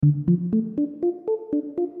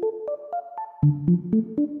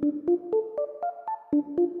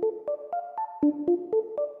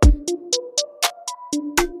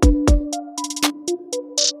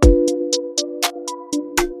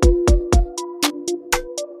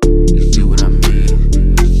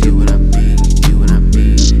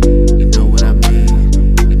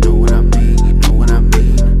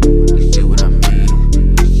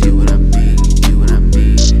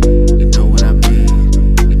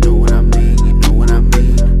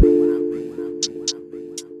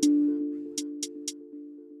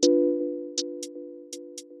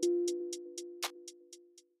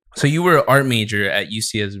So you were an art major at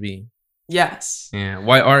UCSB. Yes. Yeah.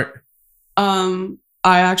 Why art? I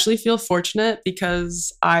actually feel fortunate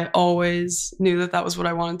because I always knew that that was what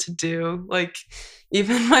I wanted to do. Like,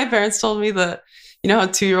 even my parents told me that, you know how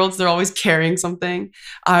 2-year-olds, they're always carrying something.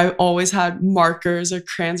 I always had markers or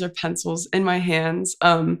crayons or pencils in my hands.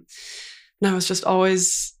 And I was just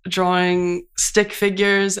always drawing stick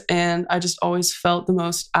figures, and I just always felt the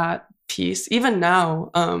most at peace. Even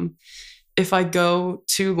now, if I go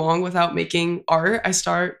too long without making art, I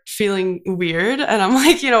start feeling weird. And I'm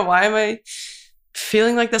like, why am I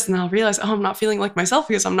feeling like this? And then I'll realize, oh, I'm not feeling like myself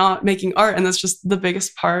because I'm not making art. And that's just the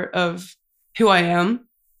biggest part of who I am.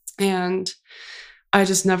 And I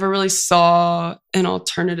just never really saw an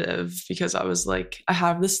alternative because I was like, I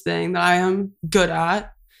have this thing that I am good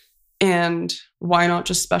at. And why not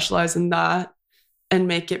just specialize in that and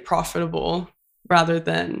make it profitable rather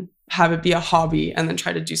than have it be a hobby and then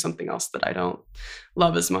try to do something else that I don't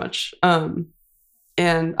love as much.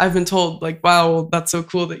 And I've been told, like, wow, that's so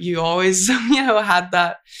cool that you always, had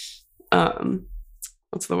that,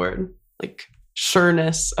 what's the word? Like,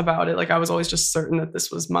 sureness about it. Like, I was always just certain that this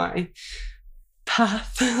was my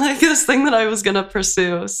path, like this thing that I was going to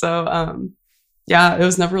pursue. So, yeah, it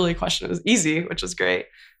was never really a question. It was easy, which was great.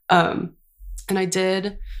 And I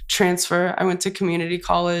did transfer. I went to community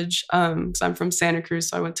college because I'm from Santa Cruz.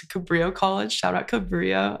 So I went to Cabrillo College. Shout out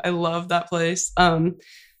Cabrillo. I love that place.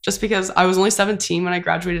 Just because I was only 17 when I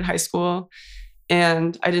graduated high school,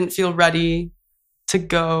 and I didn't feel ready to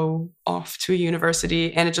go off to a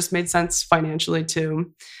university. And it just made sense financially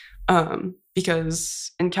too.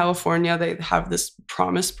 Because in California, they have this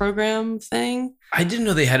promise program thing. I didn't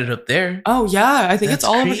know they had it up there. Oh, yeah. I think That's it's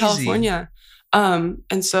all crazy. over California.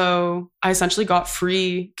 And so I essentially got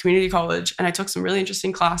free community college, and I took some really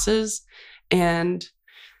interesting classes. And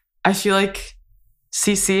I feel like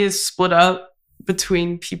CC is split up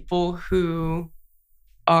between people who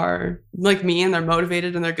are like me and they're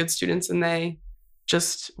motivated and they're good students and they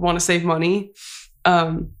just want to save money.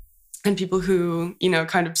 And people who,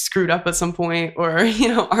 kind of screwed up at some point or,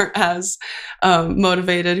 aren't as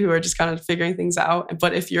motivated, who are just kind of figuring things out.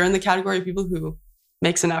 But if you're in the category of people who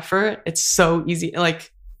makes an effort, it's so easy. Like,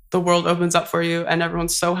 the world opens up for you and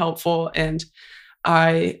everyone's so helpful. And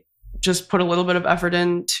I just put a little bit of effort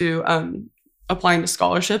into applying to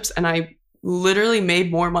scholarships, and I literally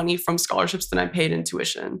made more money from scholarships than I paid in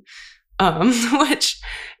tuition, which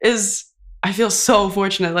is, I feel so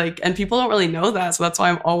fortunate. Like, and people don't really know that. So that's why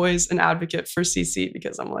I'm always an advocate for CC,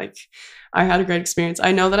 because I'm like, I had a great experience.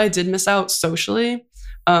 I know that I did miss out socially.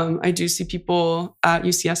 I do see people at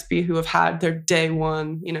UCSB who have had their day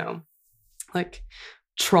one, like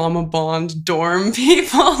trauma bond dorm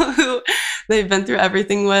people who they've been through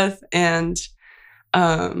everything with. And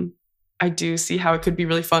I do see how it could be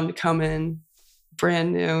really fun to come in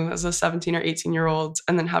brand new as a 17 or 18-year-old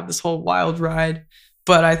and then have this whole wild ride.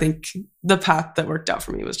 But I think the path that worked out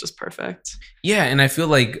for me was just perfect. Yeah, and I feel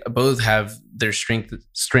like both have their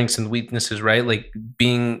strengths and weaknesses, right? Like,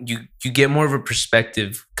 being you get more of a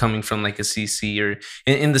perspective coming from like a CC, or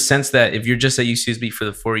in the sense that if you're just at UCSB for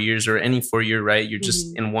the 4 years or any 4-year, right, you're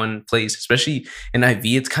just in one place. Especially in IV,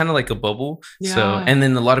 it's kind of like a bubble. Yeah. So, and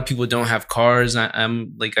then a lot of people don't have cars. I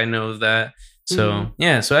know that. So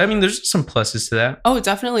yeah, so I mean, there's some pluses to that. Oh,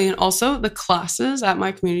 definitely. And also the classes at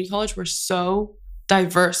my community college were so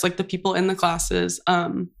diverse, like the people in the classes.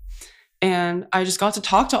 And I just got to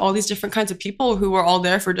talk to all these different kinds of people who were all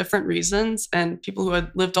there for different reasons, and people who had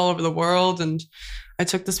lived all over the world. And I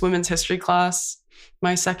took this women's history class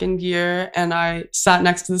my second year, and I sat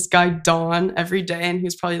next to this guy, Don, every day. And he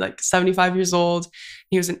was probably like 75 years old.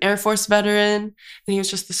 He was an Air Force veteran, and he was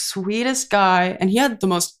just the sweetest guy. And he had the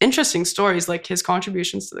most interesting stories. Like, his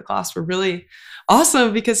contributions to the class were really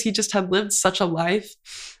awesome because he just had lived such a life.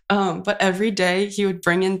 But every day he would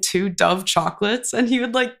bring in 2 Dove chocolates, and he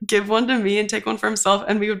would like give one to me and take one for himself.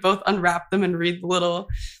 And we would both unwrap them and read the little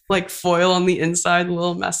like foil on the inside, the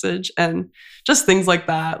little message, and just things like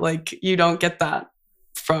that. Like, you don't get that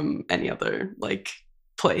from any other like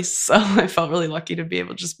place. So I felt really lucky to be able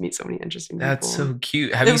to just meet so many interesting people. That's so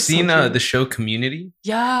cute. Have It you was so seen cute. the show Community?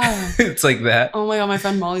 Yeah. It's like that. Oh my God, my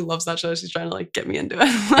friend Molly loves that show. She's trying to like get me into it.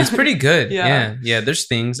 It's pretty good. Yeah. Yeah. There's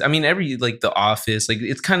things. I mean, every like The Office, like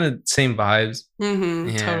it's kind of same vibes.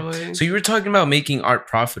 Yeah. Totally. So you were talking about making art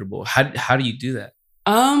profitable. How do you do that?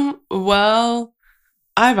 Well,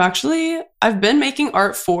 I've been making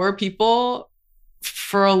art for people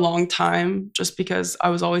for a long time just because I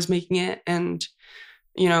was always making it, and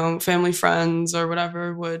family, friends or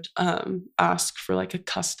whatever would ask for like a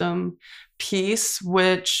custom piece,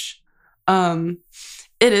 which it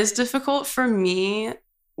is difficult for me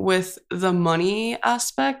with the money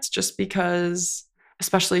aspect, just because,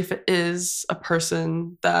 especially if it is a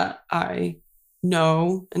person that I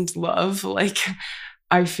know and love, like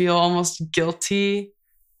I feel almost guilty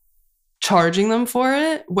charging them for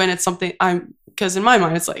it when it's something because in my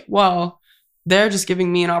mind it's like, well, they're just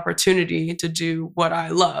giving me an opportunity to do what I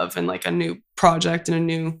love and like a new project and a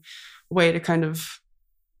new way to kind of,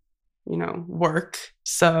 work.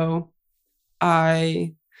 So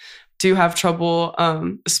I do have trouble,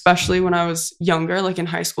 especially when I was younger, like in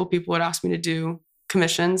high school, people would ask me to do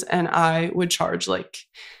commissions and I would charge like,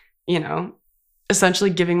 essentially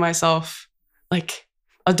giving myself like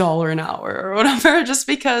 $1 an hour or whatever, just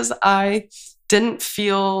because I didn't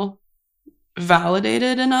feel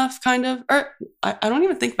validated enough, kind of, or I don't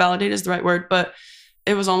even think validated is the right word, but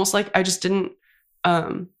it was almost like I just didn't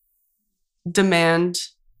demand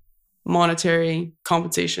monetary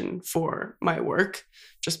compensation for my work,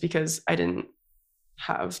 just because I didn't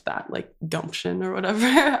have that like gumption or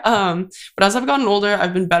whatever. But as I've gotten older,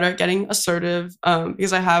 I've been better at getting assertive,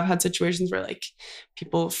 because I have had situations where like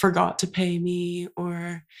people forgot to pay me,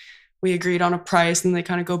 or we agreed on a price and they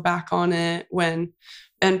kind of go back on it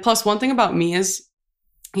and plus one thing about me is,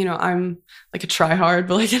 I'm like a try hard,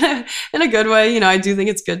 but like in a good way. I do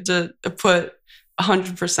think it's good to put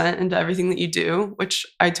 100% into everything that you do, which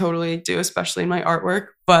I totally do, especially in my artwork.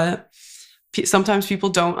 But sometimes people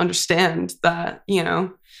don't understand that,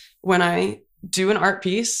 when I do an art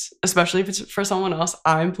piece, especially if it's for someone else,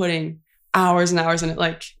 I'm putting hours and hours in it.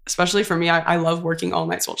 Like, especially for me, I love working all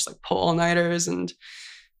night. So I'll just like pull all-nighters, and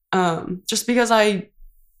just because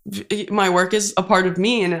my work is a part of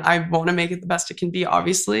me and I want to make it the best it can be,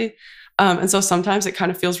 obviously. And so sometimes it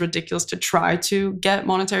kind of feels ridiculous to try to get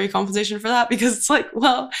monetary compensation for that, because it's like,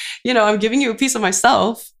 well, I'm giving you a piece of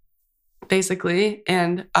myself, basically,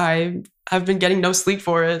 and I have been getting no sleep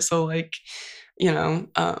for it. So like,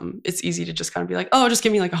 it's easy to just kind of be like, oh, just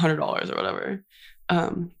give me like $100 or whatever.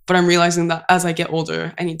 But I'm realizing that as I get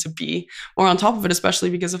older, I need to be more on top of it, especially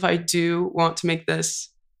because if I do want to make this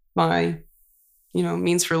my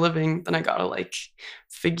means for a living, then I gotta like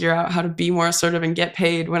figure out how to be more assertive and get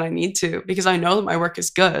paid when I need to, because I know that my work is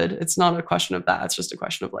good. It's not a question of that. It's just a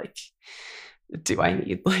question of like, do I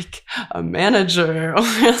need like a manager, or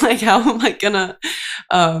like how am I gonna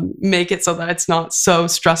make it so that it's not so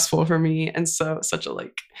stressful for me and such a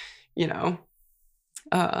like,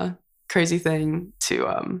 crazy thing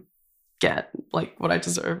to get like what I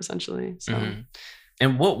deserve, essentially. So. Mm-hmm.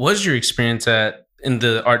 And what was your experience in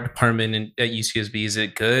the art department at UCSB? Is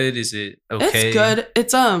it good? Is it okay? It's good.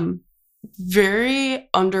 It's very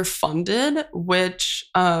underfunded, which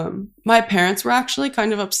my parents were actually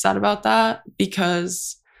kind of upset about that,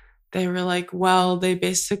 because they were like, well, they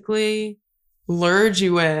basically lured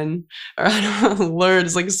you in, or I don't know, lured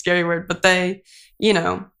is like a scary word, but they,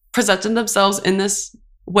 presented themselves in this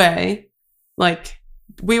way, like,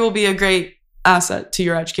 we will be a great asset to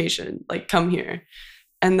your education, like, come here.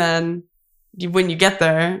 And then when you get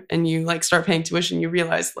there and you like start paying tuition, you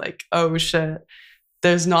realize like, oh shit,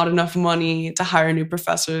 there's not enough money to hire new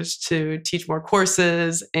professors to teach more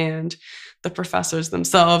courses, and the professors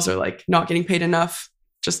themselves are like not getting paid enough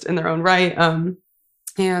just in their own right.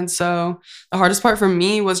 And so the hardest part for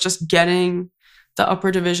me was just getting the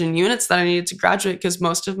upper division units that I needed to graduate, because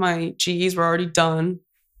most of my GEs were already done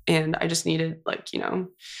and I just needed like,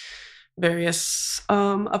 various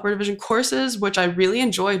upper division courses, which I really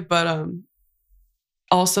enjoyed, but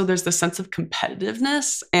also there's the sense of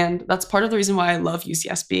competitiveness, and that's part of the reason why I love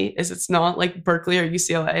UCSB. Is it's not like Berkeley or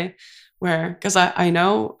UCLA, where, because I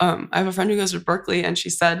know I have a friend who goes to Berkeley, and she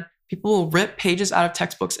said people will rip pages out of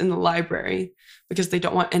textbooks in the library because they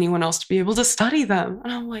don't want anyone else to be able to study them.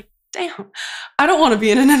 And I'm like, damn, I don't want to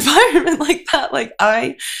be in an environment like that. Like,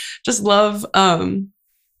 I just love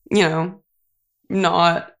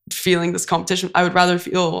not feeling this competition. I would rather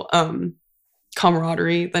feel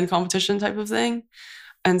camaraderie than competition, type of thing.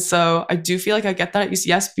 And so I do feel like I get that at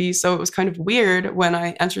UCSB. So it was kind of weird when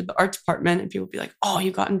I entered the art department and people would be like, oh,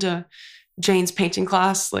 you got into Jane's painting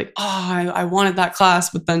class, like, oh, I wanted that class.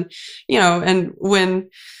 But then, and when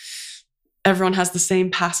everyone has the same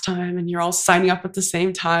pastime and you're all signing up at the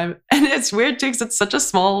same time. And it's weird too, because it's such a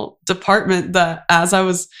small department that as I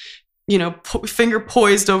was, finger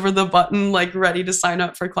poised over the button, like ready to sign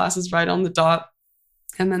up for classes right on the dot,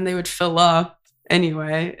 and then they would fill up.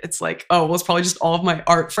 Anyway, it's like, oh, well, it's probably just all of my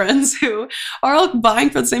art friends who are all vying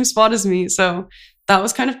for the same spot as me. So that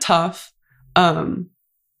was kind of tough.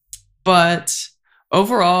 But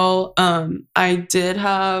overall, I did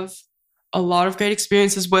have a lot of great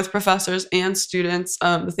experiences with professors and students.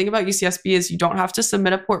 The thing about UCSB is you don't have to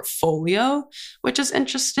submit a portfolio, which is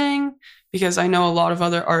interesting because I know a lot of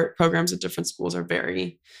other art programs at different schools are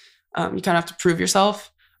very, you kind of have to prove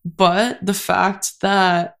yourself. But the fact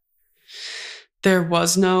that there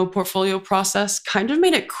was no portfolio process kind of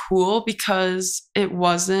made it cool because it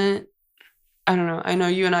wasn't, I don't know. I know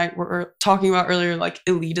you and I were talking about earlier, like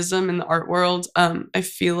elitism in the art world. I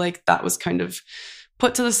feel like that was kind of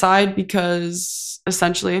put to the side because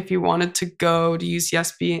essentially if you wanted to go to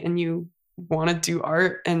UCSB and you want to do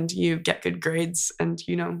art and you get good grades and,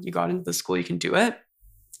 you got into the school, you can do it.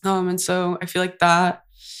 And so I feel like that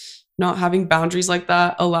not having boundaries like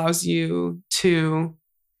that allows you to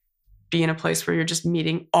be in a place where you're just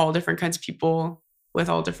meeting all different kinds of people with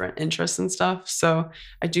all different interests and stuff. So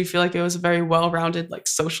I do feel like it was a very well-rounded like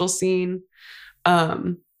social scene.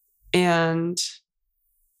 And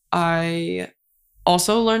I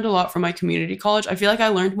also learned a lot from my community college. I feel like I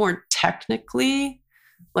learned more technically,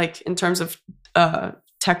 like in terms of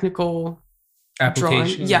technical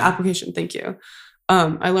application. Drawing. Yeah, application. Thank you.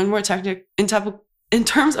 I learned more in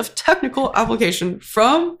terms of technical application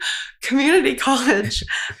from community college,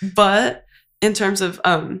 but in terms of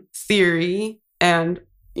theory and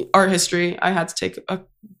art history, I had to take a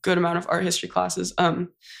good amount of art history classes.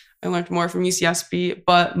 I learned more from UCSB,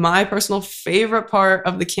 but my personal favorite part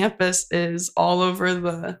of the campus is all over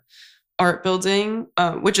the art building,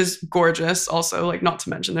 which is gorgeous. Also, like, not to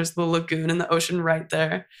mention there's the lagoon and the ocean right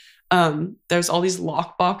there. There's all these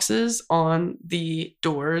lock boxes on the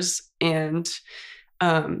doors, and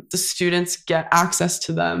the students get access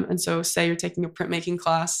to them. And so say you're taking a printmaking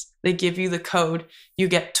class, they give you the code, you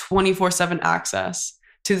get 24/7 access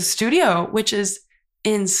to the studio, which is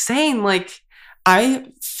insane. Like, I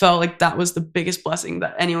felt like that was the biggest blessing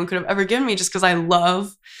that anyone could have ever given me, just because I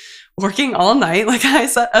love working all night. Like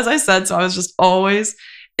as I said, so I was just always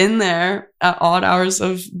in there at odd hours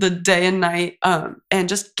of the day and night, and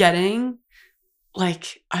just getting,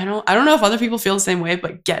 like, I don't know if other people feel the same way,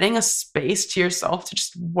 but getting a space to yourself to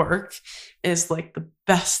just work is like the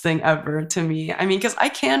best thing ever to me. I mean, because I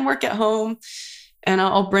can work at home and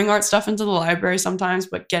I'll bring art stuff into the library sometimes,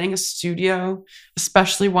 but getting a studio,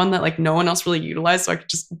 especially one that like no one else really utilized, so I could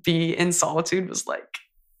just be in solitude, was like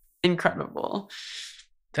incredible.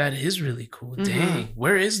 That is really cool. Mm-hmm. Dang.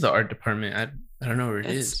 Where is the art department? I don't know where it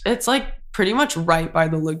is. It's like pretty much right by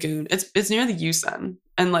the lagoon. It's near the UCSB,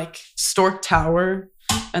 and like Stork Tower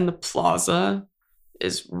and the plaza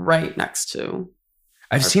is right next to.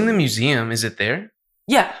 I've seen the museum. Is it there?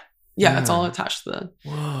 Yeah. It's all attached to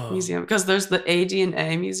the museum, because there's the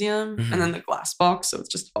AD&A museum, mm-hmm. and then the glass box, so it's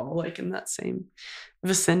just all like in that same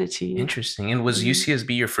vicinity. Interesting. And was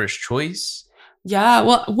UCSB your first choice? Yeah,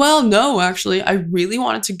 well, no, actually, I really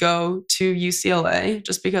wanted to go to UCLA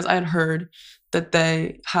just because I had heard that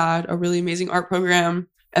they had a really amazing art program,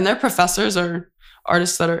 and their professors are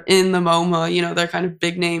artists that are in the MoMA. They're kind of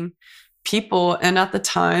big name people. And at the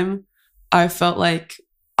time, I felt like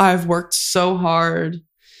I've worked so hard.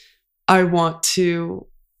 I want to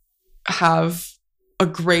have a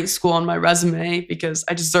great school on my resume because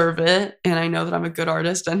I deserve it, and I know that I'm a good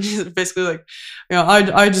artist, and basically like,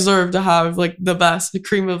 I deserve to have like the best, the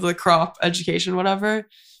cream of the crop education, whatever.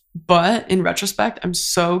 But in retrospect, I'm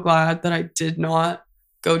so glad that I did not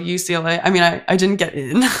go to UCLA. I mean, I didn't get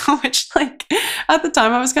in, which like at the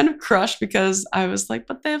time I was kind of crushed because I was like,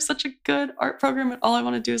 but they have such a good art program and all I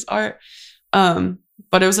want to do is art.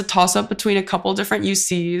 But it was a toss up between a couple different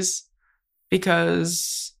UCs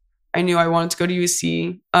because I knew I wanted to go to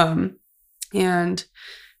UC. And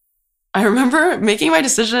I remember making my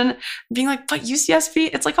decision, being like, but UCSB,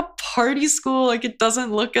 it's like a party school. Like, it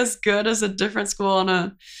doesn't look as good as a different school on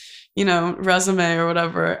a, resume or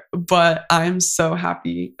whatever. But I'm so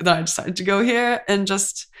happy that I decided to go here, and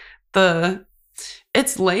just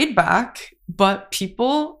it's laid back, but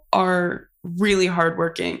people are really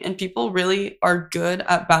hardworking, and people really are good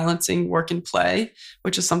at balancing work and play,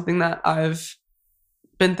 which is something that I've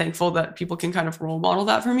been thankful that people can kind of role model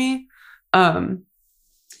that for me. And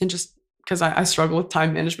just because I struggle with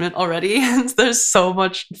time management already, and there's so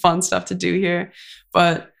much fun stuff to do here.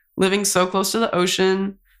 But living so close to the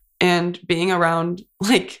ocean and being around,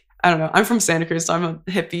 like, I don't know, I'm from Santa Cruz, so I'm a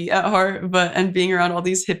hippie at heart, and being around all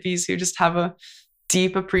these hippies who just have a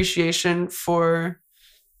deep appreciation for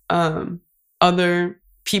other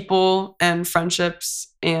people and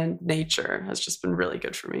friendships and nature has just been really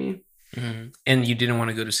good for me. Mm-hmm. And you didn't want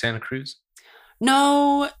to go to Santa Cruz?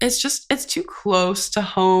 No, it's too close to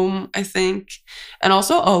home, I think. And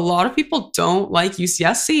also a lot of people don't like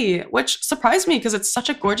UCSC, which surprised me because it's such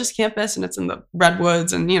a gorgeous campus and it's in the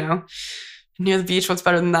redwoods and, near the beach. What's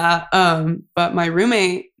better than that? But my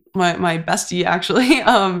roommate, my bestie actually,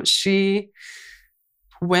 she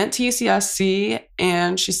went to UCSC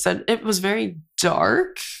and she said it was very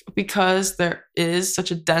dark because there is such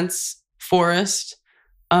a dense forest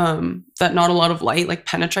that not a lot of light like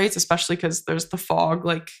penetrates, especially because there's the fog,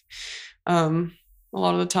 like a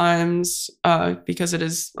lot of the times because it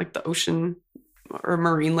is like the ocean or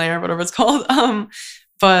marine layer, whatever it's called.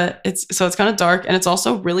 But it's kind of dark and it's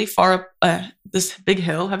also really far up this big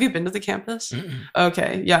hill. Have you been to the campus? Mm-mm.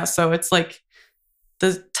 Okay, yeah. So it's like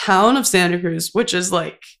the town of Santa Cruz, which is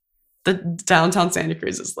like the downtown Santa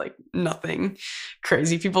Cruz is like nothing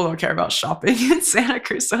crazy. People don't care about shopping in Santa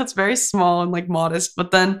Cruz. So it's very small and like modest, but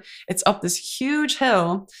then it's up this huge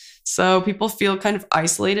hill. So people feel kind of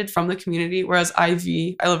isolated from the community. Whereas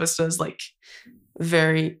Isla Vista is like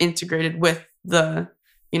very integrated with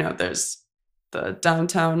there's the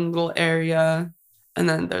downtown little area and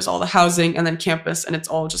then there's all the housing and then campus and it's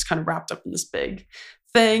all just kind of wrapped up in this big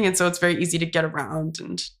thing. And so it's very easy to get around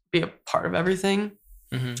and be a part of everything.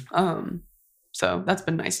 Mm-hmm. So that's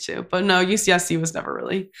been nice too. But no, UCSC was never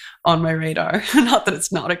really on my radar. Not that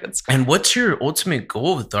it's not a good school. And what's your ultimate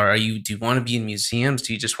goal with art? Do you want to be in museums?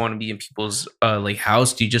 Do you just want to be in people's like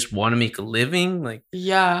house? Do you just want to make a living? Like,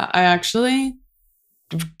 yeah, I actually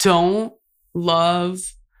don't love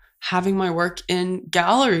having my work in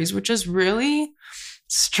galleries, which is really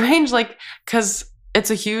strange. Like, because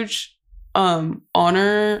it's a huge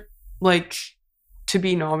honor, like, to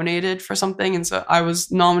be nominated for something. And so I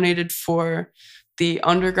was nominated for the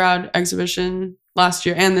undergrad exhibition last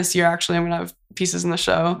year and this year. Actually, I'm gonna have pieces in the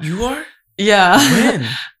show. You are? Yeah.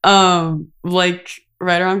 When? Like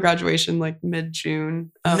right around graduation, like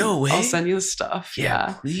mid-June. No way. I'll send you the stuff.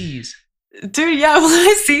 Yeah, please. Dude, yeah, when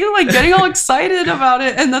I see you like getting all excited about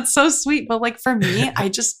it, and that's so sweet. But like for me, I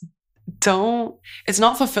just don't, it's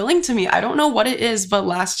not fulfilling to me. I don't know what it is, but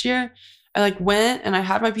last year I like went and I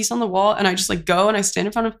had my piece on the wall and I just like go and I stand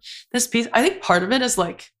in front of this piece. I think part of it is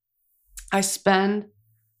like it's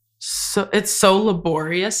so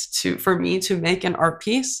laborious for me to make an art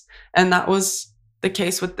piece. And that was the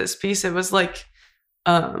case with this piece. It was like,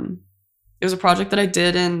 it was a project that I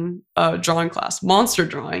did in a drawing class, monster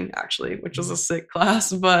drawing actually, which was a sick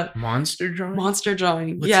class, but monster drawing? What's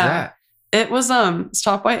that? It was it's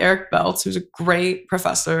taught by Eric Beltz, who's a great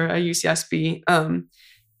professor at UCSB.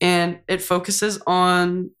 And it focuses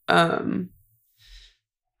on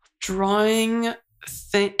drawing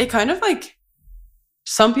it kind of like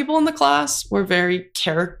some people in the class were very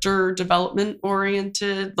character development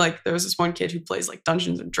oriented. Like there was this one kid who plays like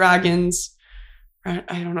Dungeons and Dragons. I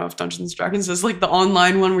don't know if Dungeons and Dragons is like the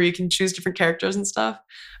online one where you can choose different characters and stuff.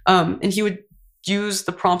 And he would use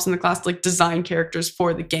the prompts in the class to like design characters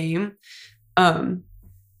for the game.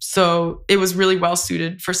 So it was really well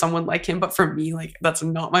suited for someone like him. But for me, like that's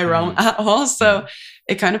not my realm at all. So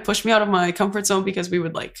it kind of pushed me out of my comfort zone because we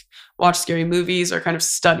would like watch scary movies or kind of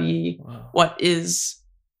study what is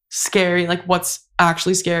scary, like what's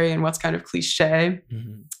actually scary and what's kind of cliche,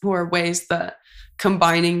 or ways that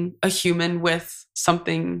combining a human with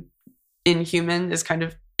something inhuman is kind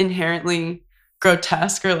of inherently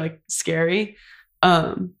grotesque or like scary.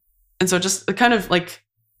 And so just kind of like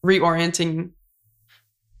reorienting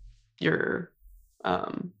your I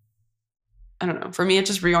don't know, for me it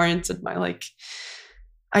just reoriented my like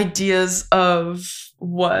ideas of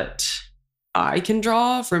what I can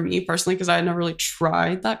draw for me personally, because I had never really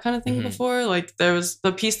tried that kind of thing before. Like there was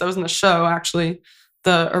the piece that was in the show, actually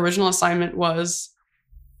the original assignment was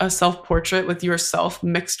a self-portrait with yourself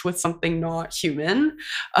mixed with something not human,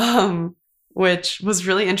 which was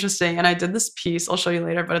really interesting. And I did this piece, I'll show you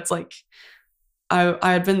later, but it's like I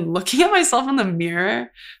had been looking at myself in the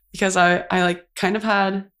mirror because I like kind of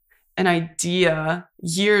had an idea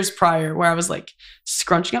years prior where I was like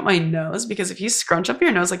scrunching up my nose, because if you scrunch up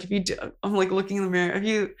your nose, like if you do, I'm like looking in the mirror, if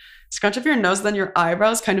you scrunch up your nose, then your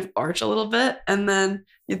eyebrows kind of arch a little bit, and then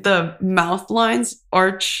the mouth lines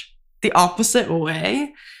arch the opposite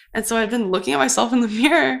way. And so I'd been looking at myself in the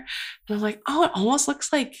mirror and I'm like, oh, it almost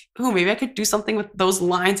looks like, oh, maybe I could do something with those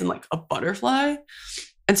lines and like a butterfly.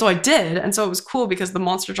 And so I did. And so it was cool because the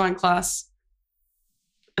monster drawing class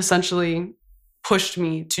essentially pushed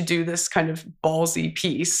me to do this kind of ballsy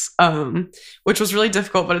piece, which was really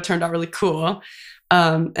difficult, but it turned out really cool.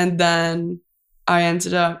 And then I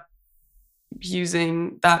ended up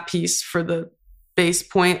using that piece for the base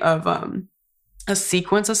point of a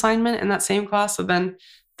sequence assignment in that same class. So then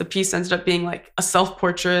the piece ended up being like a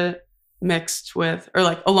self-portrait mixed with, or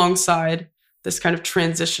like alongside this kind of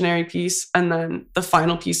transitionary piece. And then the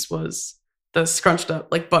final piece was the scrunched up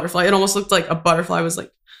like butterfly. It almost looked like a butterfly was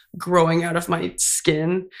like growing out of my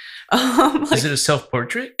skin. Is it a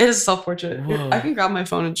self-portrait? It is a self-portrait. Whoa. I can grab my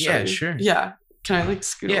phone and show you. Sure. Yeah. Can I like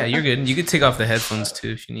scoot Yeah, over? you're good. You could take off the headphones too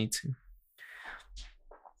if you need to.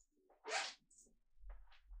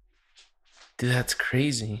 Dude, that's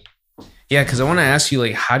crazy. Yeah, because I want to ask you,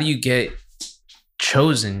 like, how do you get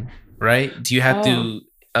chosen, right? Do you have to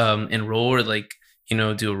enroll or like, you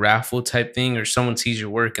know, do a raffle type thing, or someone sees your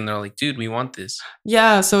work and they're like, dude, we want this?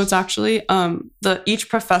 Yeah, so it's actually each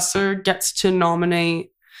professor gets to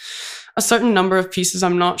nominate a certain number of pieces.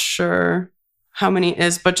 I'm not sure how many it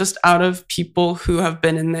is, but just out of people who have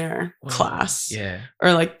been in their class,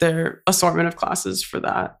 or like their assortment of classes for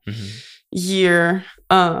that year,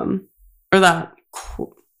 or that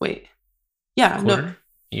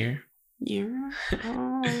year.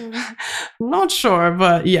 I'm not sure,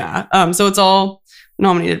 but yeah. So it's all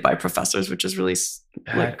nominated by professors, which is really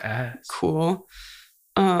like cool.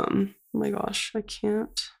 Oh my gosh, I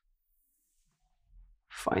can't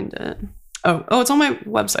find it. Oh, it's on my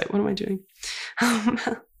website. What am I doing?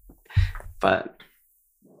 But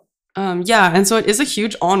yeah, and so it is a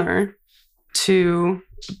huge honor to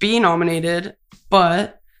be nominated,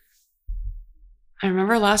 but I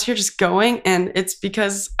remember last year just going, and it's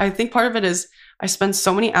because I think part of it is I spend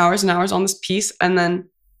so many hours and hours on this piece, and then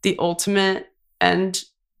the ultimate end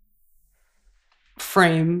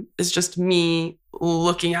frame is just me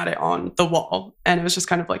looking at it on the wall. And it was just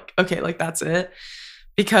kind of like, okay, like that's it.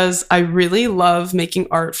 Because I really love making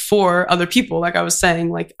art for other people. Like I was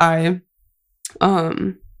saying, like here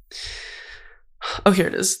it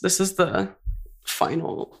is. This is the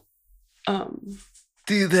final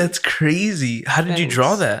Dude, that's crazy. How did you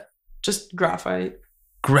draw that? Just graphite.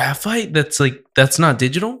 Graphite? That's not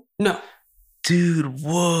digital? No. Dude,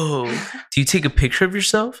 whoa. Do you take a picture of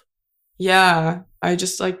yourself? Yeah. I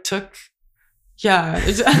just like took,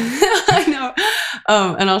 I know.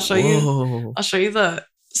 And I'll show you the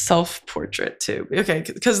self-portrait too. Okay,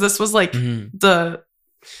 because this was like the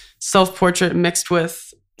self-portrait mixed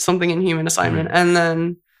with something in human assignment. And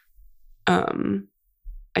then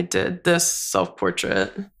I did this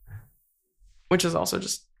self-portrait, which is also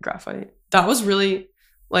just graphite. That was really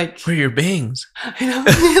like... Where are your bangs? I know.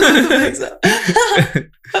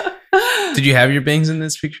 Did you have your bangs in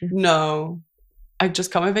this picture? No. I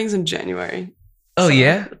just cut my bangs in January. Oh, so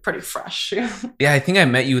yeah? Pretty fresh. Yeah, I think I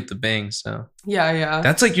met you with the bangs, so... Yeah.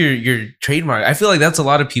 That's like your trademark. I feel like that's a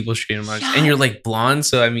lot of people's trademarks. Yeah. And you're like blonde,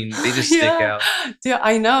 so I mean, they just stick out. Yeah,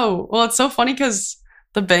 I know. Well, it's so funny because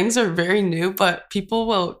the bangs are very new, but people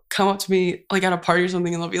will come up to me like at a party or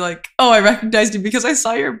something and they'll be like, oh, I recognized you because I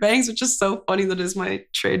saw your bangs, which is so funny that is my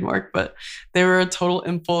trademark, but they were a total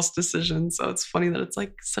impulse decision. So it's funny that it's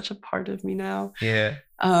like such a part of me now. Yeah.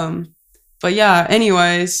 But yeah,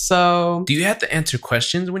 anyway, so... Do you have to answer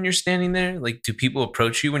questions when you're standing there? Like, do people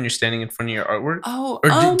approach you when you're standing in front of your artwork? Oh,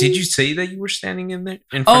 or did you say that you were standing in there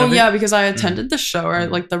in front of it? Yeah, because I attended the show or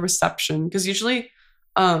like the reception. Because usually,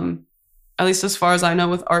 at least as far as I know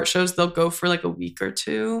with art shows, they'll go for like a week or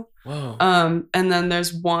two. Whoa. And then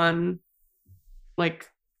there's one like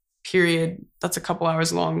period that's a couple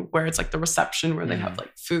hours long where it's like the reception where they have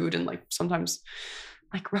like food and like sometimes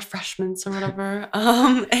like refreshments or whatever.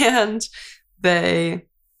 And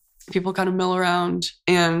people kind of mill around,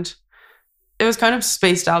 and it was kind of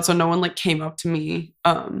spaced out. So no one like came up to me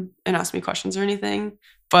and asked me questions or anything,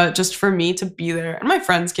 but just for me to be there, and my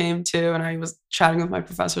friends came too. And I was chatting with my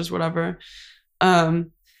professors, whatever.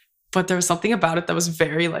 But there was something about it that was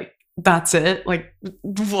very like, that's it. Like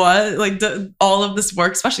what? Like all of this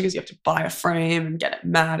work, especially because you have to buy a frame and get it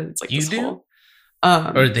matte. And it's like, you this do? whole,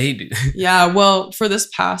 or they do. Yeah, well, for this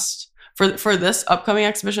upcoming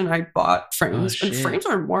exhibition, I bought frames, and frames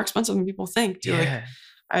are more expensive than people think. Yeah.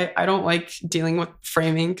 Like, I don't like dealing with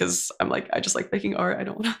framing because I'm like, I just like making art. I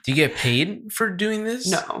don't. Do you get paid for doing this?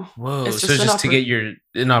 No. Whoa. It's just to get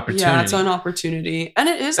an opportunity. Yeah, it's an opportunity, and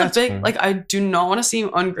it is a big. Cool. Like, I do not want to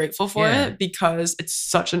seem ungrateful for it because it's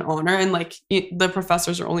such an honor, and like the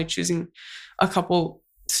professors are only choosing a couple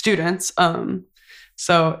students.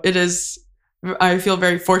 So it is. I feel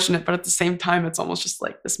very fortunate, but at the same time, it's almost just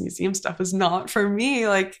like this museum stuff is not for me.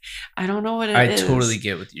 Like, I don't know what it is. I totally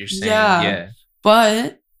get what you're saying. Yeah.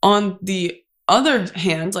 But on the other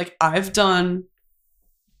hand, like I've done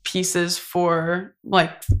pieces for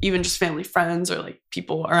like even just family friends or like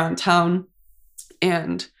people around town,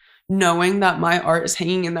 and knowing that my art is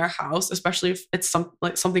hanging in their house, especially if it's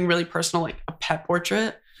something really personal, like a pet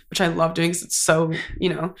portrait, which I love doing because it's so,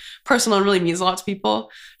 personal and really means a lot to people.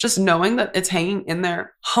 Just knowing that it's hanging in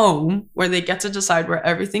their home where they get to decide where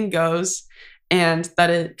everything goes, and that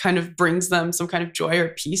it kind of brings them some kind of joy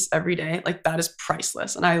or peace every day, like that is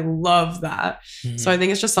priceless. And I love that. Mm-hmm. So I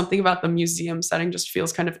think it's just something about the museum setting just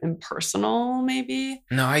feels kind of impersonal, maybe.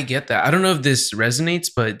 No, I get that. I don't know if this resonates,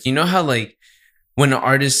 but you know how like when an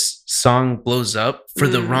artist's song blows up for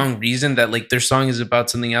the wrong reason, that like their song is about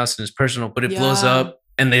something else and it's personal, but it blows up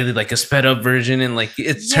and they did like a sped up version, and like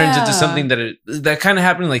it turns into something that kind of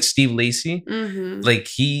happened like Steve Lacy. Mm-hmm. Like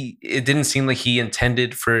it didn't seem like he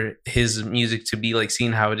intended for his music to be like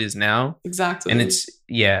seen how it is now. Exactly. And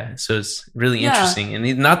so it's really interesting.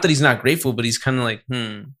 And not that he's not grateful, but he's kind of like,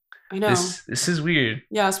 I know. This is weird.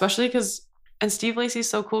 Yeah, especially and Steve Lacy's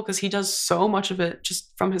so cool because he does so much of it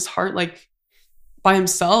just from his heart, like by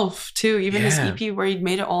himself too. Even his EP where he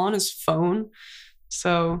made it all on his phone.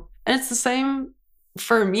 So, and it's the same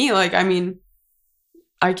for me. Like, I mean,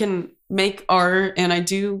 I can make art and I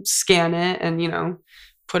do scan it and,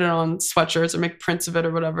 put it on sweatshirts or make prints of it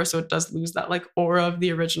or whatever. So it does lose that like aura of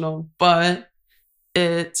the original, but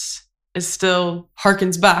it still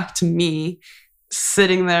harkens back to me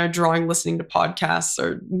sitting there drawing, listening to podcasts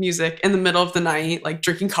or music in the middle of the night, like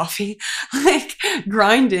drinking coffee, like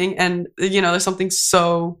grinding. And, there's something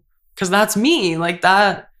because that's me, like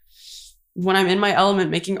that. When I'm in my element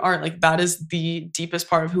making art, like that is the deepest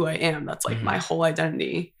part of who I am. That's like my whole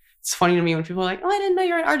identity. It's funny to me when people are like, oh, I didn't know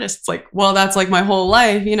you're an artist. It's like, well, that's like my whole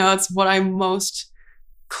life. It's what I most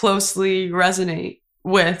closely resonate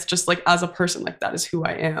with, just like as a person, like that is who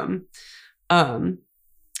I am.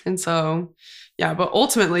 And so, yeah, but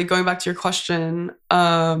ultimately going back to your question,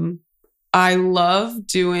 I love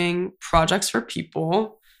doing projects for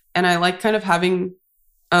people, and I like kind of having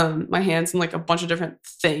my hands in like a bunch of different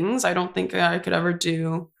things. I don't think I could ever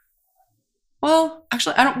do. Well,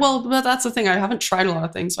 actually, I don't. Well, but that's the thing. I haven't tried a lot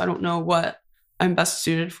of things, so I don't know what I'm best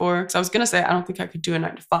suited for. Because I was gonna say I don't think I could do a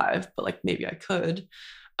 9-to-5, but like maybe I could.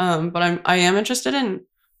 But I am interested in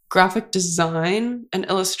graphic design and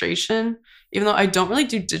illustration, even though I don't really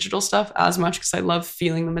do digital stuff as much because I love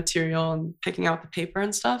feeling the material and picking out the paper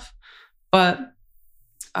and stuff. But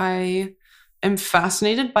I am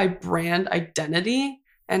fascinated by brand identity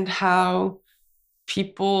and how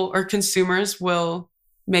people or consumers will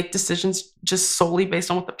make decisions just solely based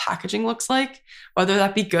on what the packaging looks like, whether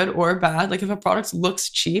that be good or bad. Like if a product looks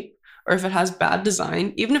cheap or if it has bad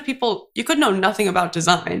design, even if you could know nothing about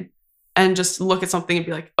design and just look at something and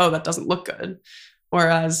be like, oh, that doesn't look good.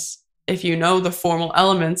 Whereas if you know the formal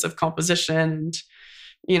elements of composition and,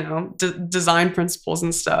 design principles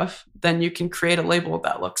and stuff, then you can create a label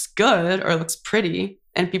that looks good or looks pretty,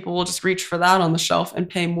 and people will just reach for that on the shelf and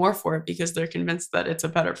pay more for it because they're convinced that it's a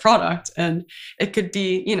better product. And it could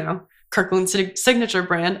be, Kirkland's signature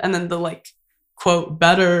brand and then the like, quote,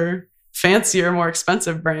 better, fancier, more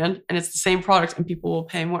expensive brand. And it's the same product and people will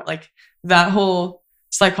pay more. Like that whole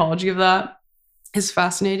psychology of that is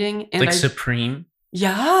fascinating. And like Supreme.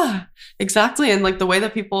 Yeah, exactly. And like the way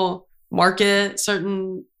that people market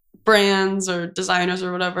certain brands or designers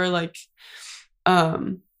or whatever, like,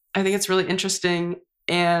 I think it's really interesting.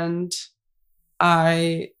 And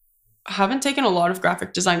I haven't taken a lot of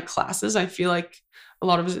graphic design classes. I feel like a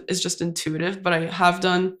lot of it is just intuitive, but I've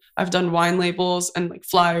done wine labels and like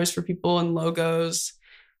flyers for people and logos.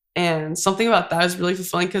 And something about that is really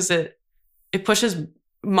fulfilling because it pushes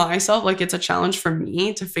myself, like it's a challenge for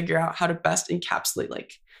me to figure out how to best encapsulate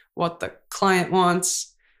like what the client wants.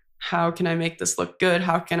 How can I make this look good?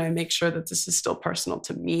 How can I make sure that this is still personal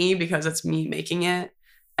to me because it's me making it?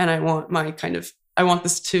 And I want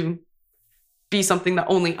this to be something that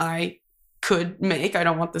only I could make. I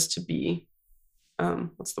don't want this to be,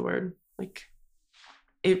 what's the word? Like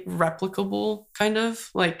a replicable kind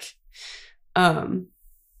of like, and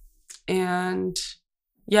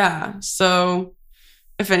yeah, so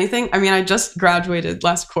if anything, I mean, I just graduated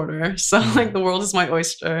last quarter, so like the world is my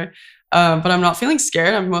oyster. But I'm not feeling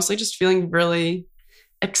scared. I'm mostly just feeling really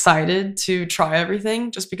excited to try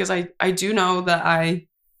everything just because I do know that I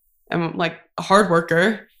am like a hard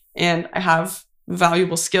worker and I have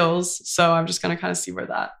valuable skills. So I'm just going to kind of see where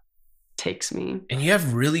that takes me. And you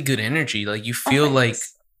have really good energy. Like you feel like,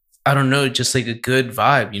 I don't know, just like a good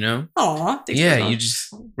vibe, Aw, yeah, you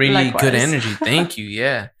just radiate good energy. Thank you.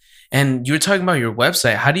 Yeah. And you were talking about your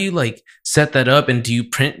website. How do you like set that up, and do you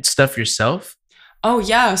print stuff yourself? Oh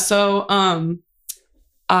yeah. So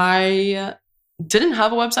I didn't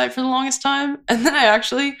have a website for the longest time. And then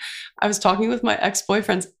I was talking with my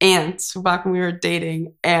ex-boyfriend's aunt back when we were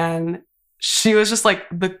dating, and she was just like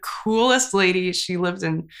the coolest lady. She lived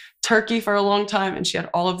in Turkey for a long time, and she had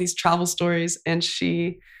all of these travel stories, and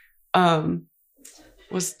she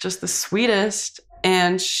was just the sweetest.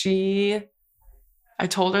 And I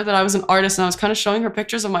told her that I was an artist, and I was kind of showing her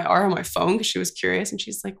pictures of my art on my phone because she was curious. And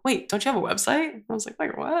she's like, wait, don't you have a website? And I was like,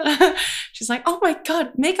 wait, what? She's like, oh my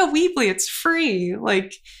God, make a Weebly. It's free.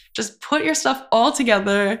 Like, just put your stuff all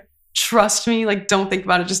together. Trust me. Like, don't think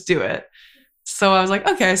about it. Just do it. So I was like,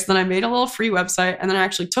 okay. So then I made a little free website, and then I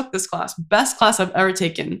actually took this class. Best class I've ever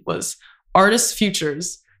taken was Artist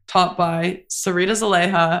Futures, taught by Sarita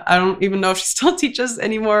Zaleha. I don't even know if she still teaches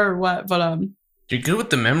anymore or what, but you're good with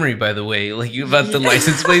the memory, by the way. Like, you about the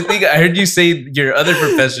license plate thing. I heard you say your other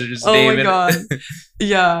professor's name. Oh my God.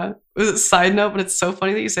 Yeah. Side note, but it's so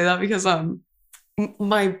funny that you say that because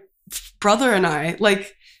my brother and I,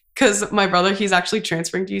 like, because my brother, he's actually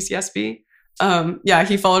transferring to UCSB. Yeah,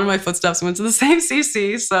 he followed in my footsteps and went to the same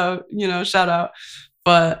CC. So, shout out.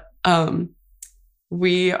 But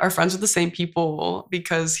we are friends with the same people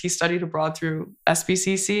because he studied abroad through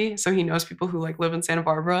SBCC. So he knows people who like live in Santa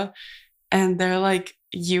Barbara. And they're like,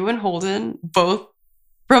 you and Holden both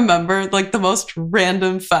remember like the most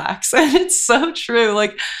random facts. And it's so true.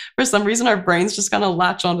 Like, for some reason, our brains just kind of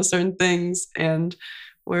latch onto certain things, and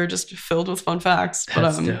we're just filled with fun facts.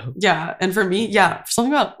 That's dope. Yeah. And for me,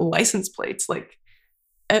 something about license plates, like,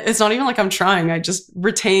 it's not even like I'm trying. I just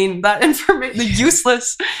retain that information, the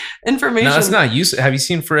useless information. No, it's not useless. Have you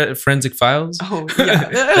seen Forensic Files? Oh, yeah.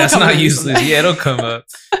 That's not useless. Yeah, it'll come up.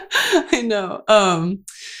 I know.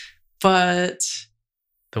 But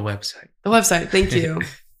the website. Thank you.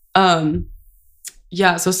 So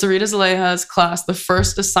Sarita Zaleha's class, the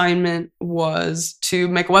first assignment was to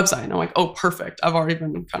make a website. And I'm like, oh, perfect. I've already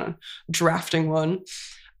been kind of drafting one.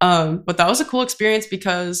 But that was a cool experience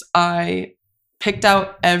because I picked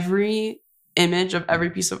out every image of every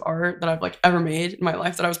piece of art that I've like ever made in my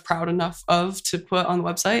life that I was proud enough of to put on the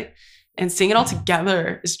website. And seeing it all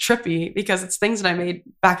together is trippy because it's things that I made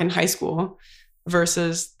back in high school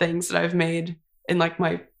versus things that I've made in like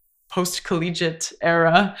my post-collegiate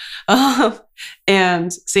era.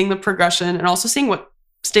 And seeing the progression and also seeing what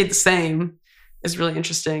stayed the same is really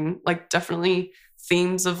interesting. Like, definitely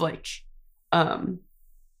themes of like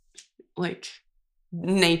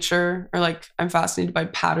nature, or like I'm fascinated by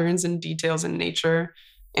patterns and details in nature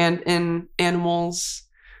and in animals,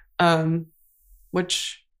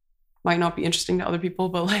 which might not be interesting to other people,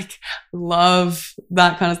 but like love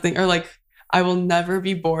that kind of thing. Or like, I will never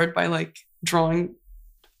be bored by like drawing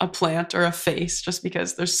a plant or a face just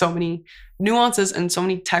because there's so many nuances and so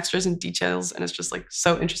many textures and details, and it's just like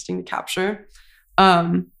so interesting to capture.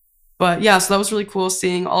 But yeah, so that was really cool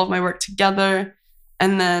seeing all of my work together.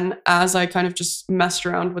 And then as I kind of just messed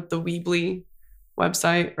around with the Weebly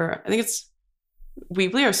website, or I think it's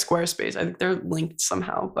Weebly or Squarespace, I think they're linked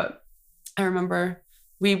somehow, but I remember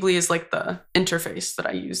Weebly is like the interface that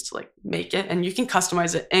I use to like make it, and you can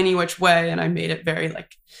customize it any which way. And I made it very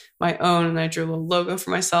like my own, and I drew a little logo for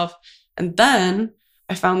myself. And then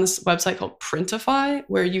I found this website called Printify,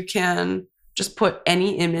 where you can just put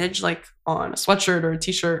any image like on a sweatshirt or a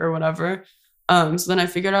t-shirt or whatever. So then I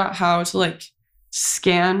figured out how to like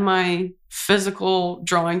scan my physical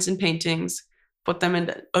drawings and paintings, put them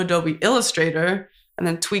into Adobe Illustrator, and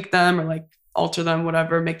then tweak them or like alter them,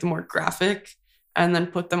 whatever, make them more graphic, and then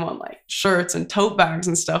put them on like shirts and tote bags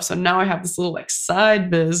and stuff. So now I have this little like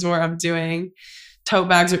side biz where I'm doing tote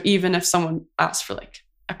bags, or even if someone asks for like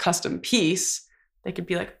a custom piece, they could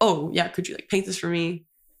be like, oh yeah, could you like paint this for me,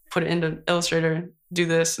 put it into Illustrator, do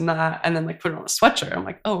this and that, and then like put it on a sweatshirt. I'm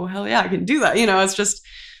like, oh hell yeah, I can do that. It's just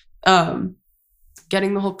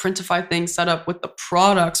getting the whole Printify thing set up with the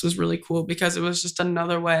products was really cool, because it was just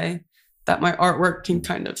another way that my artwork can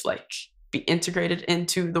kind of like be integrated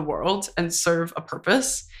into the world and serve a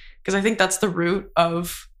purpose. Because I think that's the root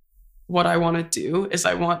of what I want to do, is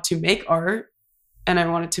I want to make art and I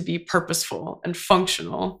want it to be purposeful and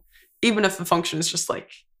functional, even if the function is just like,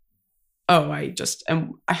 oh, I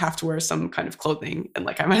have to wear some kind of clothing and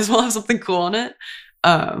like I might as well have something cool on it.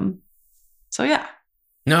 So yeah.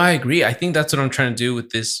 No, I agree. I think that's what I'm trying to do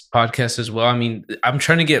with this podcast as well. I mean, I'm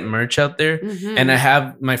trying to get merch out there, and I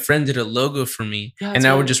have my friend did a logo for me, and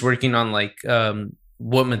now we're just working on like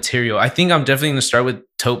what material. I think I'm definitely gonna start with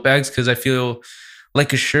tote bags, because I feel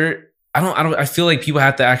like a shirt. I feel like people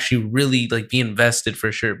have to actually really like be invested for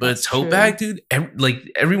a shirt, but a tote bag, dude. Like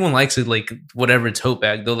everyone likes it. Like whatever tote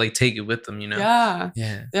bag, they'll like take it with them. Yeah,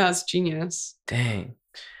 it's genius. Dang.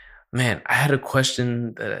 Man, I had a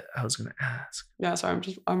question that I was gonna ask. Yeah,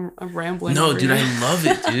 sorry, I'm rambling. No, over dude, here. I love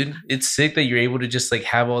it, dude. It's sick that you're able to just like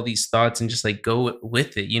have all these thoughts and just like go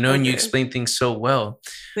with it, you know, and you Okay. explain things so well.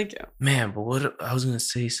 Thank you. Man, but what I was gonna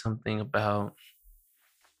say something about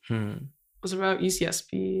Was it about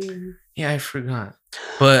UCSB? yeah, I forgot.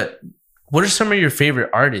 But what are some of your favorite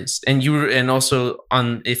artists? And you were and also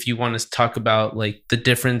on if you want to talk about like the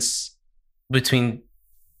difference between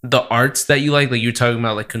the arts that you like you're talking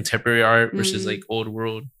about like contemporary art versus like old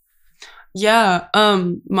world. Yeah.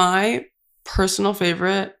 My personal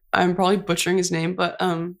favorite, I'm probably butchering his name, but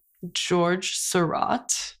George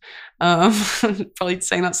Seurat. Probably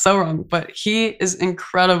saying that so wrong, but he is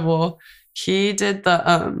incredible. He did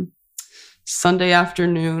the Sunday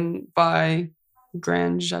Afternoon by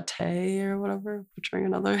Grand Jeté or whatever, butchering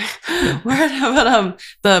another word, but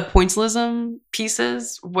the pointillism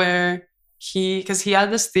pieces where because he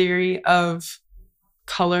had this theory of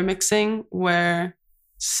color mixing where,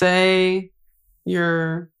 say,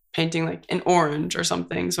 you're painting like an orange or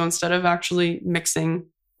something. So instead of actually mixing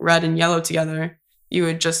red and yellow together, you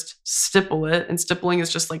would just stipple it. And stippling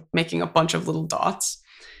is just like making a bunch of little dots.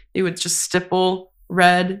 You would just stipple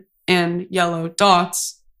red and yellow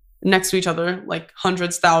dots next to each other, like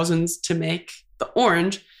hundreds, thousands to make the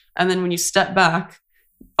orange. And then when you step back,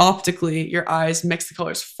 optically, your eyes mix the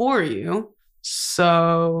colors for you.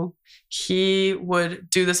 So he would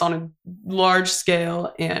do this on a large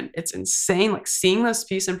scale, and it's insane. Like seeing this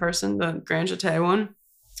piece in person, the Grand Jeté one,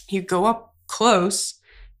 you go up close,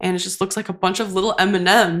 and it just looks like a bunch of little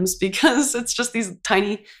M&Ms because it's just these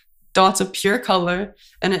tiny dots of pure color.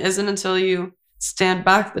 And it isn't until you stand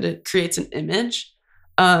back that it creates an image.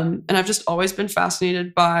 And I've just always been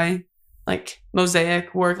fascinated by like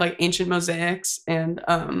mosaic work, like ancient mosaics and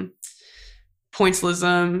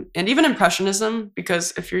pointillism and even impressionism,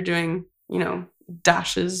 because if you're doing, you know,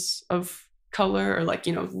 dashes of color or like,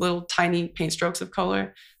 you know, little tiny paint strokes of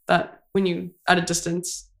color that when you at a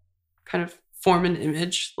distance kind of form an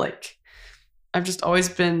image, like I've just always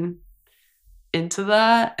been into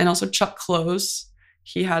that. And also Chuck Close,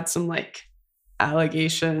 he had some like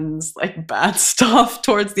allegations, like bad stuff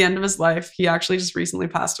towards the end of his life. He actually just recently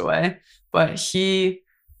passed away, but he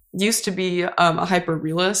used to be a hyper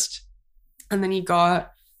realist, and then he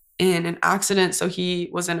got in an accident, so he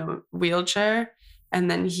was in a wheelchair, and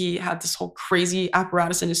then he had this whole crazy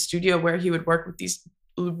apparatus in his studio where he would work with these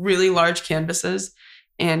really large canvases,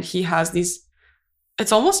 and he has these,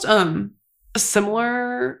 it's almost a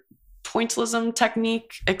similar pointillism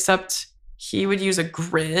technique, except he would use a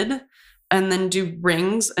grid and then do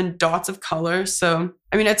rings and dots of color. So,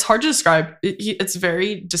 I mean, it's hard to describe. It's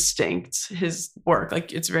very distinct, his work.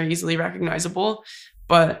 Like, it's very easily recognizable.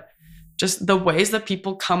 But just the ways that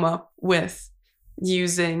people come up with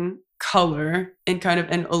using color in kind of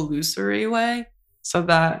an illusory way so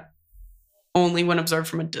that only when observed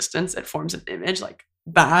from a distance, it forms an image. Like,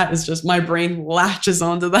 that is just, my brain latches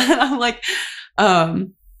onto that. I'm like,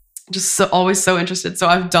 just so, always so interested. So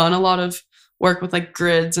I've done a lot of work with like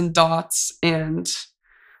grids and dots and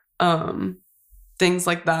things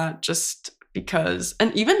like that, just because,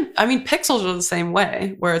 and even, I mean, pixels are the same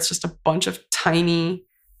way, where it's just a bunch of tiny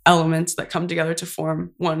elements that come together to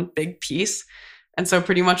form one big piece. And so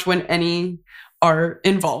pretty much when any art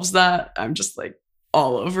involves that, I'm just like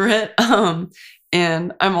all over it.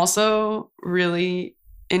 And I'm also really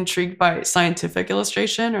intrigued by scientific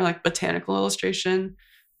illustration or like botanical illustration,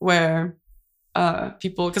 where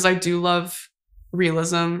people, because I do love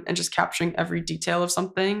realism and just capturing every detail of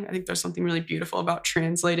something. I think there's something really beautiful about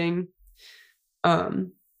translating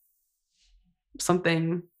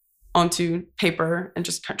something onto paper and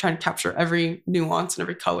just trying to capture every nuance and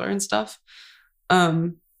every color and stuff.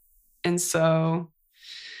 And so,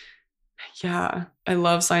 yeah, I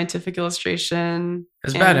love scientific illustration.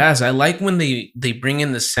 It's badass. I like when they bring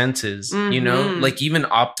in the senses, you know, like even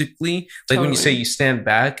optically, like when you say you stand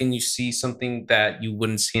back and you see something that you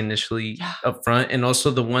wouldn't see initially up front, and also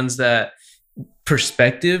the ones that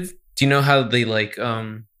perspective. Do you know how they like,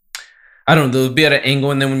 I don't know, they'll be at an angle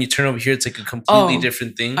and then when you turn over here, it's like a completely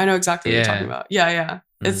different thing. I know exactly what you're talking about. Yeah.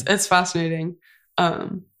 It's fascinating.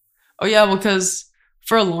 Well, because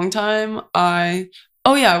for a long time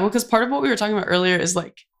because part of what we were talking about earlier is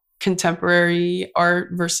like contemporary art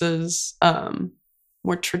versus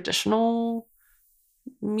more traditional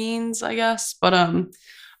means, I guess. But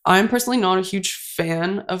I'm personally not a huge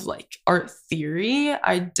fan of like art theory.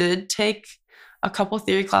 I did take a couple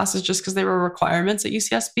theory classes just because they were requirements at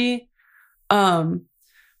UCSB.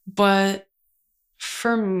 But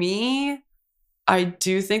for me, I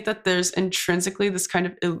do think that there's intrinsically this kind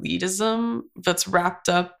of elitism that's wrapped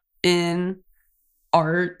up in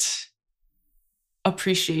art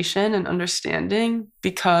appreciation and understanding,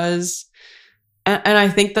 because and I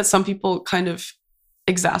think that some people kind of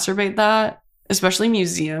exacerbate that, especially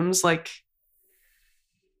museums. Like,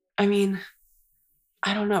 I mean,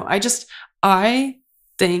 I don't know. I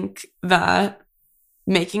think that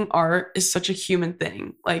making art is such a human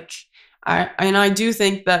thing. Like, I do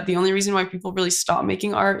think that the only reason why people really stop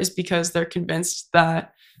making art is because they're convinced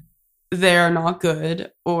that they are not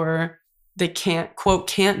good, or they can't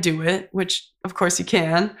do it, which of course you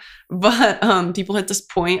can. But people hit this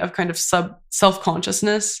point of kind of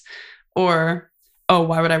self-consciousness, or, oh,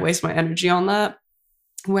 why would I waste my energy on that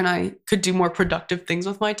when I could do more productive things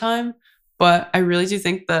with my time? But I really do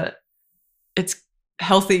think that it's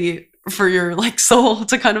healthy for your like soul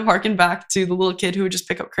to kind of harken back to the little kid who would just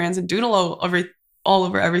pick up crayons and doodle all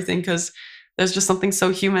over everything, because there's just something so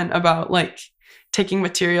human about like taking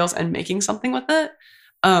materials and making something with it.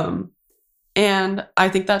 And I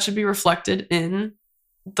think that should be reflected in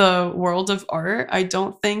the world of art. I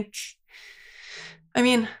do think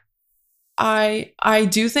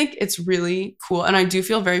it's really cool, and I do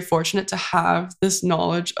feel very fortunate to have this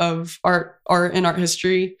knowledge of art and art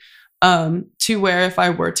history, to where if I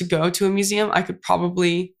were to go to a museum, I could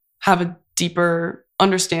probably have a deeper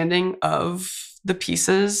understanding of the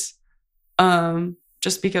pieces,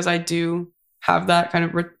 just because I do have that kind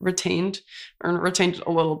of retained a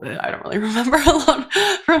little bit. I don't really remember a lot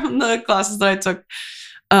from the classes that I took.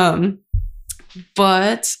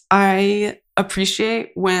 But I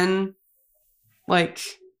appreciate when like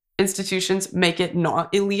institutions make it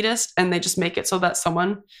not elitist, and they just make it so that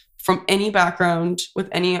someone from any background with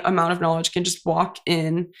any amount of knowledge can just walk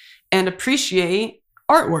in and appreciate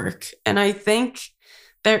artwork. And I think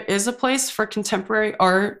there is a place for contemporary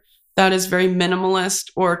art that is very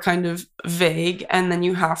minimalist or kind of vague, and then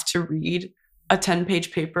you have to read a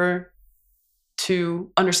 10-page paper to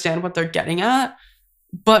understand what they're getting at.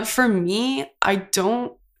 But for me, I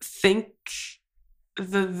don't think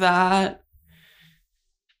that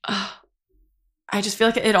I just feel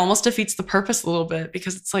like it almost defeats the purpose a little bit,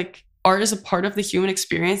 because it's like art is a part of the human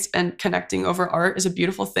experience, and connecting over art is a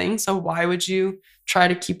beautiful thing. So why would you try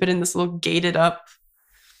to keep it in this little gated up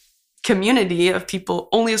community of people?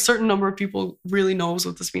 Only a certain number of people really knows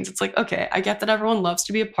what this means. It's like, okay, I get that everyone loves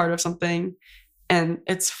to be a part of something, and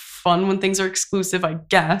it's fun when things are exclusive, I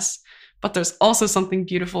guess, but there's also something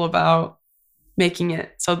beautiful about making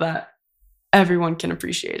it so that everyone can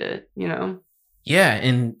appreciate it, you know? Yeah,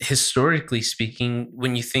 and historically speaking,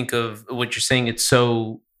 when you think of what you're saying, it's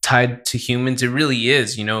so tied to humans. It really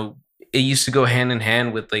is. You know, it used to go hand in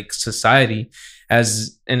hand with like society.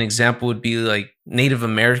 As an example, would be like Native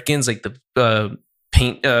Americans, like the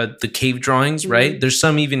the cave drawings, right? There's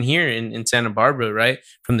some even here in Santa Barbara, right?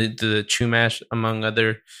 From the Chumash, among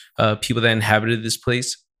other people that inhabited this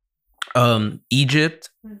place. Egypt,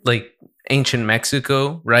 like ancient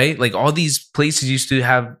Mexico, right? Like all these places used to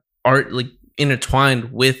have art like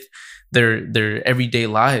intertwined with their everyday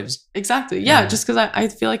lives. Exactly. Yeah, just because I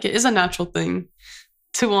feel like it is a natural thing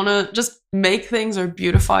to want to just make things or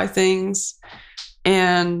beautify things.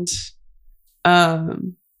 And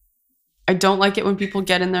I don't like it when people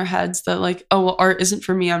get in their heads that like, oh, well, art isn't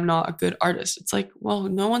for me, I'm not a good artist. It's like, well,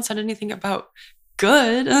 no one said anything about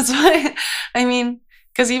good. That's why, I mean,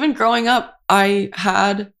 because even growing up,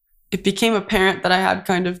 it became apparent that I had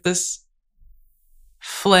kind of this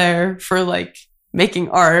flair for like making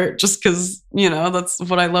art, just because, you know, that's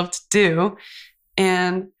what I love to do.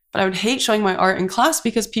 But I would hate showing my art in class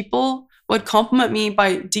because people would compliment me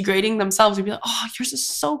by degrading themselves. They'd be like, "Oh, yours is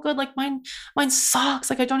so good. Like mine sucks.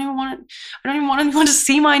 Like I don't even want anyone to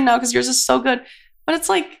see mine now because yours is so good." But it's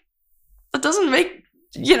like, that doesn't make,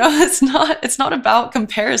 you know, it's not about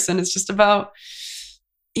comparison. It's just about,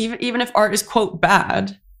 even if art is quote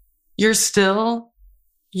bad, you're still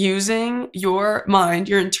using your mind,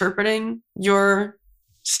 you're interpreting your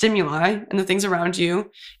stimuli and the things around you,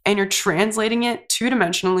 and you're translating it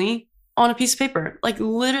two-dimensionally on a piece of paper. Like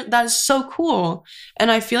literally, that is so cool.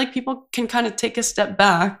 And I feel like people can kind of take a step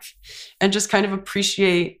back and just kind of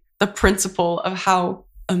appreciate the principle of how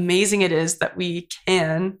amazing it is that we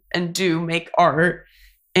can and do make art,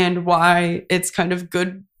 and why it's kind of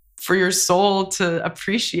good for your soul to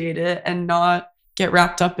appreciate it and not get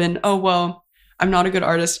wrapped up in, oh, well, I'm not a good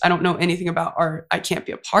artist, I don't know anything about art, I can't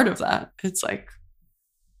be a part of that. It's like,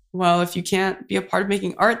 well, if you can't be a part of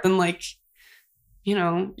making art, then like, you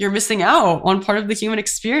know, you're missing out on part of the human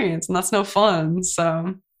experience, and that's no fun.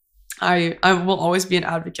 So I will always be an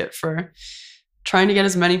advocate for trying to get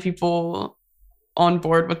as many people on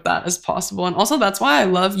board with that as possible. And also that's why I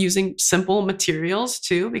love using simple materials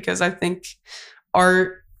too, because I think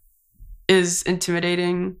art is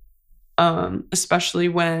intimidating, especially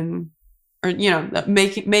when, or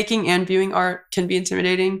making and viewing art can be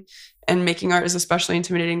intimidating, and making art is especially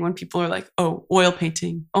intimidating when people are like, oh, oil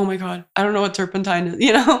painting, oh my god, I don't know what turpentine is.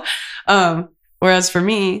 Whereas for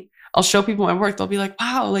me, I'll show people my work, they'll be like,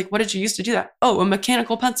 wow, like what did you use to do that? Oh, a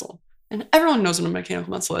mechanical pencil. And everyone knows what a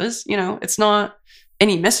mechanical pencil is. It's not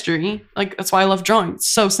any mystery. Like, that's why I love drawing. It's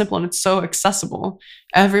so simple and it's so accessible.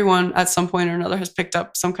 Everyone at some point or another has picked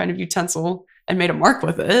up some kind of utensil and made a mark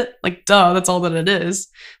with it. Like, duh, that's all that it is.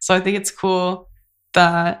 So I think it's cool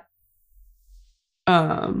that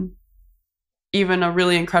even a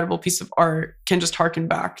really incredible piece of art can just harken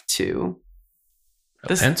back to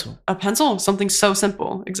a pencil, something so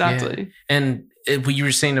simple. Exactly. Yeah. And what you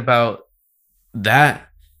were saying about that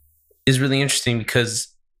is really interesting, because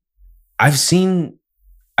I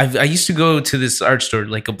used to go to this art store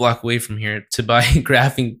like a block away from here to buy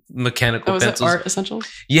graphing mechanical pencils. Art Essentials?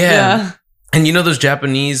 Yeah. And those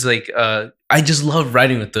Japanese, like, I just love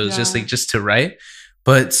writing with those, just to write.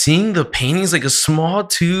 But seeing the paintings, like a small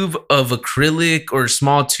tube of acrylic or a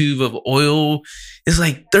small tube of oil is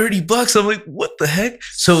like $30. I'm like, what the heck?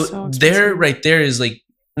 So there, right there is like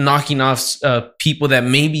knocking off people that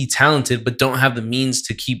may be talented but don't have the means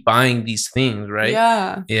to keep buying these things, right?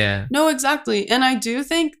 Yeah. No, exactly. And I do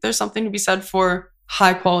think there's something to be said for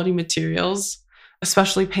high quality materials,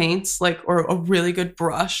 especially paints, like, or a really good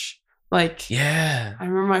brush. Like, yeah, I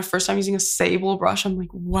remember my first time using a sable brush. I'm like,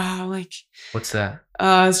 wow, like, what's that?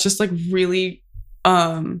 It's just like really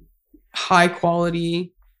high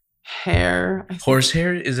quality hair.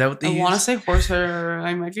 Horsehair? Is that what they use? I want to say horsehair.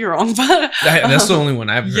 I might be wrong, but that's the only one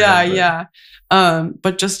I've heard of. Yeah.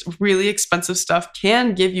 But just really expensive stuff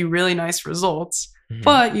can give you really nice results,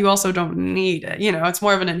 but you also don't need it. It's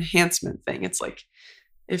more of an enhancement thing. It's like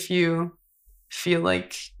if you feel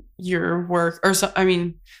like your work, or some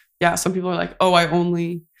people are like, oh, I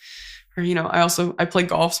play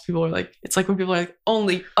golf. So people are like, it's like when people are like,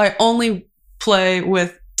 I only play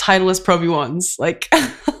with Titleist Pro V1s. Like,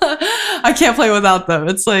 I can't play without them.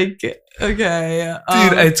 It's like, okay.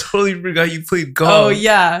 Dude, I totally forgot you played golf. Oh,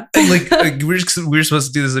 yeah. like we were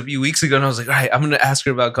supposed to do this a few weeks ago, and I was like, all right, I'm going to ask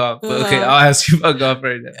her about golf. But okay, I'll ask you about golf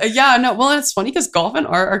right now. Yeah, no, well, it's funny because golf and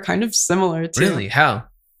art are kind of similar, too. Really? How?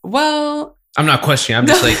 Well... I'm not questioning. I'm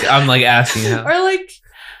just I'm asking how. Or like...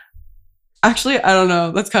 Actually, I don't know.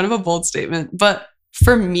 That's kind of a bold statement. But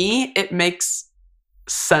for me, it makes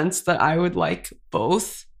sense that I would like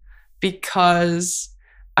both, because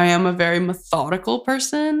I am a very methodical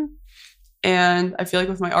person. And I feel like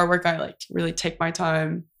with my artwork, I like really take my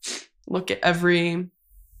time, look at every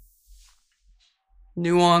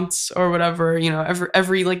nuance or whatever,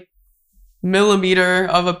 every like millimeter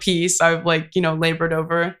of a piece I've like, labored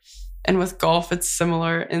over. And with golf, it's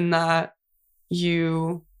similar in that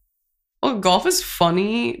golf is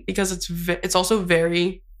funny because it's also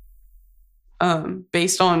very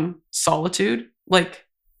based on solitude. Like,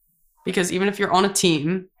 because even if you're on a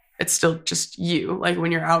team, it's still just you. Like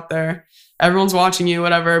when you're out there, everyone's watching you,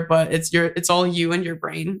 whatever, but it's all you and your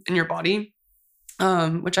brain and your body,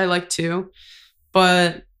 which I like too.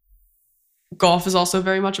 But golf is also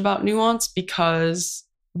very much about nuance, because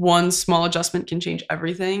one small adjustment can change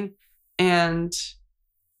everything. And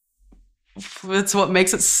it's what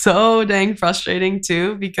makes it so dang frustrating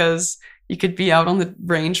too, because you could be out on the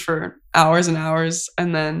range for hours and hours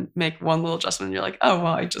and then make one little adjustment and you're like, oh,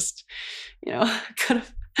 well, I just, could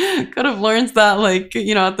have learned that like,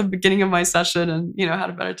 at the beginning of my session and, had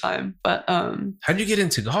a better time. But how'd you get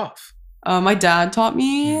into golf? My dad taught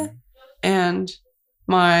me, and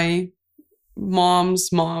my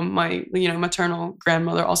mom's mom, my maternal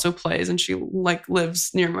grandmother, also plays, and she like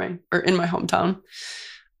lives in my hometown.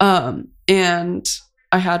 And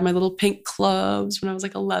I had my little pink clubs when I was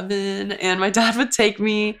like 11, and my dad would take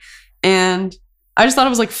me, and I just thought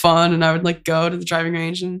it was like fun, and I would like go to the driving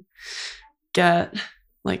range and get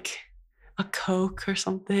like a Coke or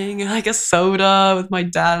something, like a soda with my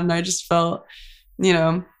dad, and I just felt,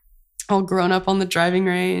 all grown up on the driving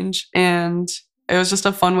range, and it was just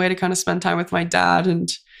a fun way to kind of spend time with my dad and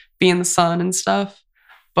be in the sun and stuff.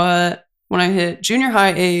 But when I hit junior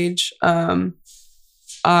high age,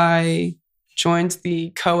 I joined the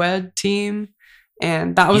co-ed team,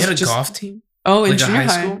 and that was just a golf team. Oh, in like junior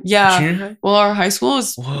high. School? Yeah. Junior high? Well, our high school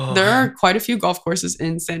is, there are quite a few golf courses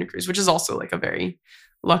in Santa Cruz, which is also like a very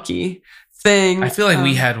lucky thing. I feel like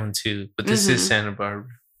we had one too, but this is Santa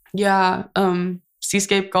Barbara. Yeah.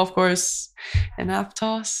 Seascape Golf Course in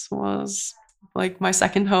Aptos was like my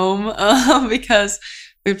second home, because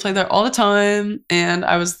we played there all the time, and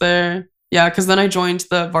I was there. Yeah, because then I joined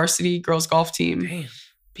the varsity girls golf team. Damn.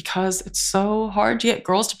 because it's so hard to get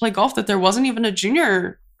girls to play golf that there wasn't even a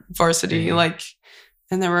junior varsity. Mhm. Like,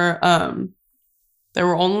 and there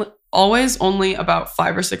were always only about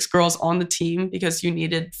 5 or 6 girls on the team because you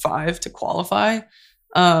needed 5 to qualify.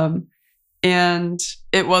 And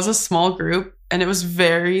it was a small group, and it was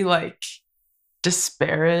very like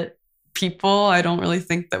disparate people. I don't really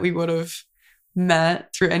think that we would have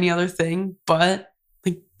met through any other thing, but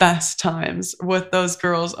like best times with those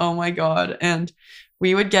girls. Oh my God. And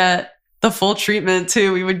we would get the full treatment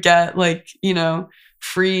too. We would get like, you know,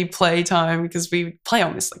 free play time because we would play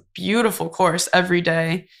on this like beautiful course every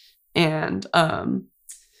day. And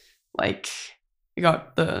like we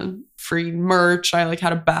got the free merch. I like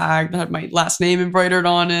had a bag that had my last name embroidered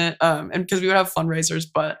on it. And because we would have fundraisers,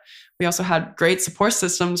 but we also had great support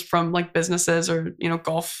systems from like businesses or, you know,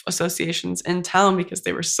 golf associations in town because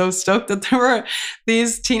they were so stoked that there were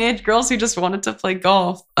these teenage girls who just wanted to play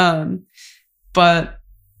golf. But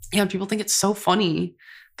yeah, people think it's so funny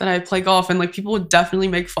that I play golf, and like people would definitely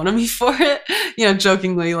make fun of me for it, you know,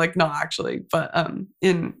 jokingly, like not actually, but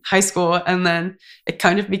in high school. And then it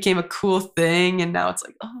kind of became a cool thing. And now it's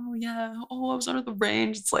like, oh yeah, oh, I was under the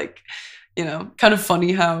range. It's like, you know, kind of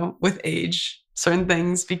funny how with age, certain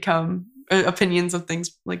things become opinions of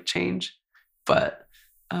things like change. But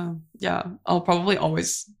yeah, I'll probably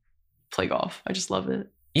always play golf. I just love it.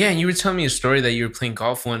 Yeah, and you were telling me a story that you were playing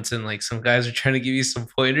golf once and like some guys are trying to give you some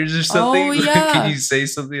pointers or Oh something. Like, can yeah. you say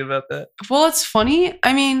something about that? Well, it's funny.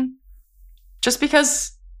 I mean, just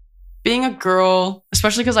because being a girl,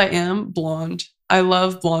 especially because I am blonde, I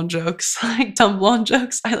love blonde jokes, like dumb blonde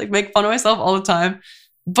jokes. I like make fun of myself all the time.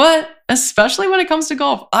 But especially when it comes to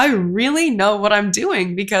golf, I really know what I'm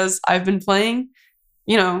doing because I've been playing,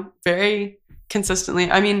 you know, very consistently.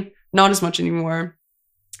 I mean, not as much anymore,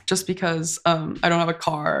 just because I don't have a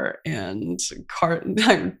car and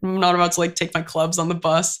I'm not about to like take my clubs on the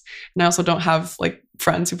bus. And I also don't have like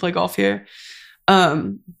friends who play golf here.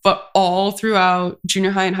 But all throughout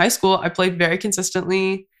junior high and high school, I played very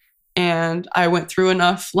consistently, and I went through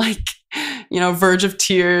enough like, you know, verge of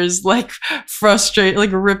tears, like like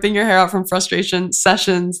ripping your hair out from frustration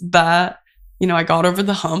sessions that, you know, I got over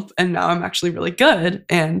the hump, and now I'm actually really good.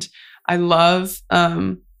 And I love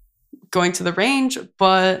going to the range,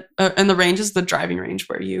 but and the range is the driving range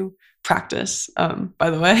where you practice, by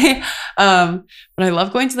the way. But I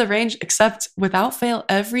love going to the range, except without fail,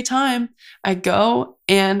 every time I go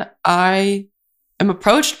and I am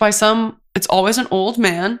approached by it's always an old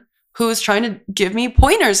man who is trying to give me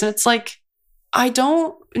pointers. And it's like, I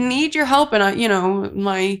don't need your help. And you know,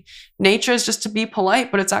 my nature is just to be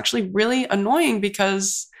polite, but it's actually really annoying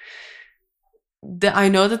because I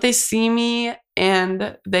know that they see me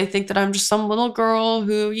and they think that I'm just some little girl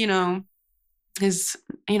who, you know, is,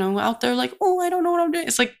 you know, out there like, oh, I don't know what I'm doing.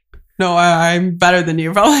 It's like, no, I'm better than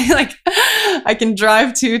you. Probably like I can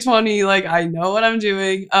drive 220. Like I know what I'm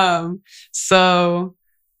doing. So,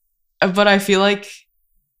 but I feel like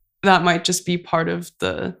that might just be part of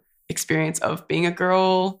the experience of being a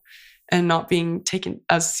girl and not being taken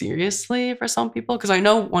as seriously for some people. Cause I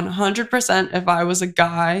know 100% if I was a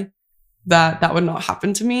guy, that would not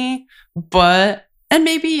happen to me. But, and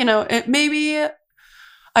maybe, you know, maybe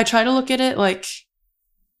I try to look at it like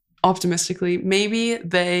optimistically. Maybe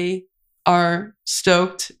they are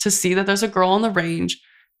stoked to see that there's a girl on the range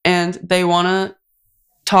and they want to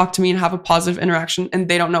talk to me and have a positive interaction, and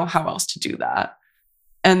they don't know how else to do that.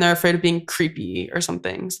 And they're afraid of being creepy or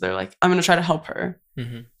something. So they're like, I'm going to try to help her.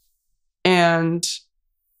 Mm-hmm. And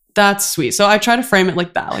that's sweet. So I try to frame it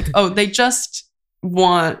like that. Like, oh, they just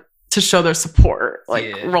want to show their support,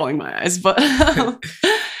 like rolling my eyes. But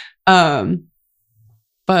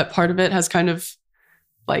but part of it has kind of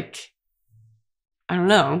like, I don't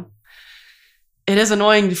know. It is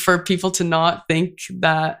annoying for people to not think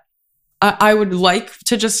that I would like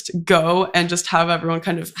to just go and just have everyone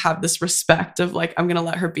kind of have this respect of like, I'm going to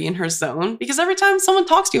let her be in her zone, because every time someone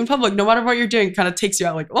talks to you in public, no matter what you're doing, kind of takes you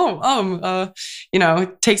out like, you know,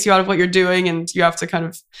 it takes you out of what you're doing, and you have to kind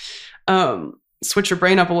of switch your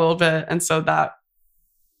brain up a little bit. And so that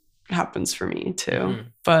happens for me too. Mm-hmm.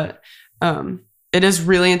 But it is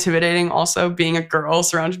really intimidating also being a girl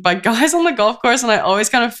surrounded by guys on the golf course. And I always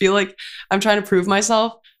kind of feel like I'm trying to prove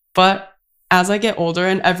myself. But as I get older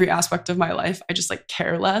in every aspect of my life, I just like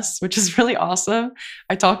care less, which is really awesome.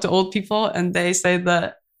 I talk to old people and they say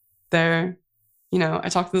that they're, you know, I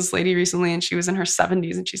talked to this lady recently and she was in her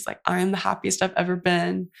 70s and she's like, I am the happiest I've ever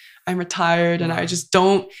been. I'm retired and I just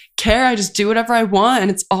don't care. I just do whatever I want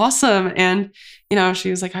and it's awesome. And, you know, she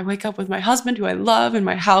was like, I wake up with my husband who I love in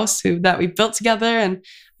my house that we built together, and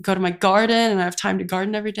I go to my garden and I have time to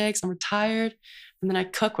garden every day because I'm retired. And then I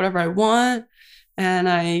cook whatever I want. and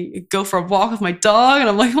I go for a walk with my dog, and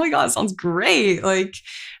I'm like, oh my God, it sounds great. Like,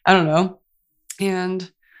 I don't know.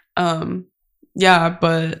 And yeah,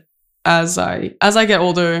 but as I get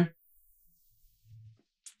older,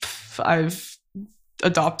 I've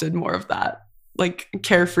adopted more of that like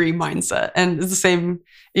carefree mindset, and it's the same,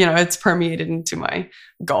 it's permeated into my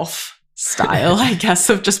golf style, I guess,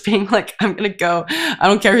 of just being like, I'm gonna go, I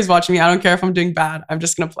don't care who's watching me, I don't care if I'm doing bad, I'm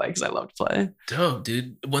just gonna play because I love to play. Dope,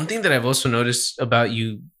 dude. One thing that I've also noticed about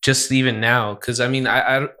you, just even now, because I mean,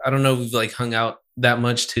 I don't know if we've like hung out that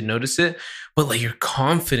much to notice it, but like your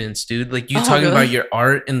confidence, dude, like you talking really? about your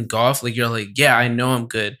art in golf, like you're like, yeah, I know I'm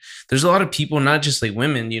good. There's a lot of people, not just like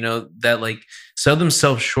women, that like sell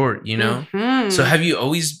themselves short, Mm-hmm. So have you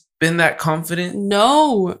always been that confident?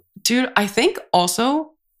 No, dude, I think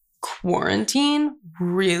also quarantine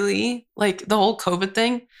really, like the whole COVID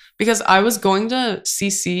thing, because I was going to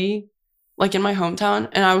CC like in my hometown,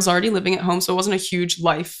 and I was already living at home, so it wasn't a huge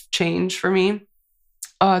life change for me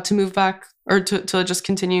to move back, or to just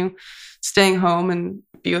continue staying home and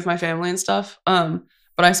be with my family and stuff. But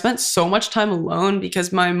I spent so much time alone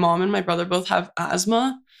because my mom and my brother both have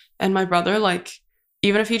asthma, and my brother, like,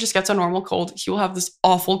 even if he just gets a normal cold, he will have this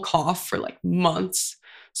awful cough for like months.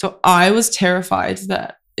 So I was terrified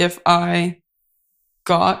that if I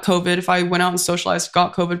got COVID, if I went out and socialized,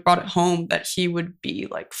 got COVID, brought it home, that he would be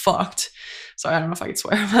like fucked. So I don't know if I could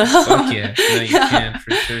swear. Fuck yeah. No, you can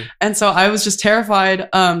for sure. And so I was just terrified.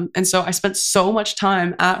 And so I spent so much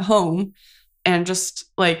time at home and just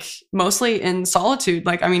like mostly in solitude.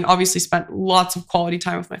 Like, I mean, obviously spent lots of quality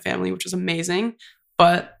time with my family, which was amazing.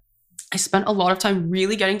 But I spent a lot of time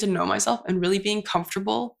really getting to know myself and really being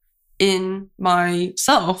comfortable in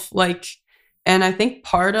myself. Like, and I think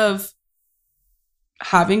part of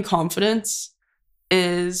having confidence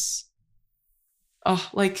is,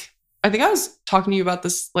 like, I think I was talking to you about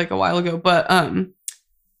this like a while ago, but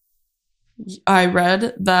I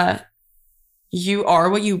read that you are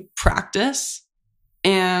what you practice,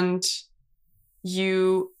 and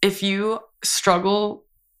if you struggle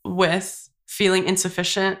with feeling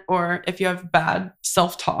insufficient, or if you have bad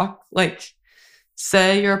self-talk, like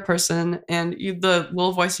say you're a person and the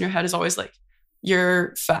little voice in your head is always like,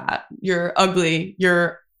 you're fat, you're ugly,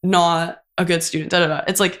 you're not a good student,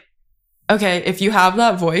 It's like, okay, if you have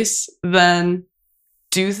that voice, then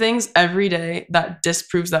do things every day that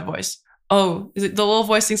disproves that voice. Oh, is it the little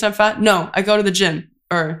voice thinks I'm fat? No, I go to the gym,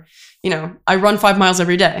 or, I run 5 miles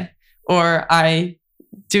every day, or I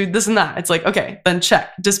do this and that. It's like, okay, then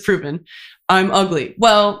check, disproven. I'm ugly.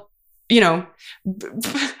 Well, I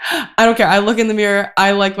don't care. I look in the mirror,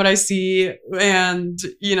 I like what I see, and,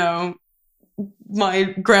 my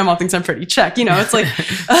grandma thinks I'm pretty. Check. It's like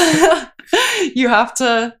you have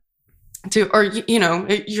to, or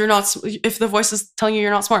you're not. If the voice is telling you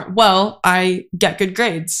you're not smart, well, I get good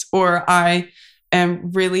grades, or I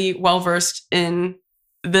am really well versed in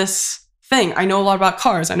this thing. I know a lot about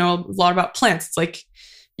cars. I know a lot about plants. It's like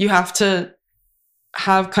you have to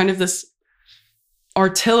have kind of this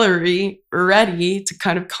artillery ready to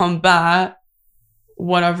kind of combat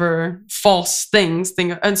whatever false thing.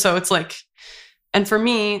 And so it's like, and for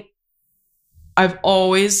me, I've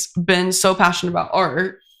always been so passionate about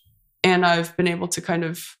art, and I've been able to kind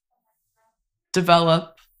of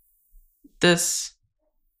develop this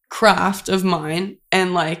craft of mine,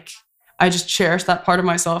 and like I just cherish that part of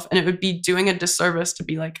myself, and it would be doing a disservice to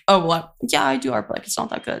be like, oh well, I do art, but like it's not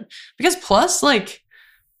that good. Because plus, like,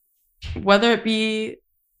 whether it be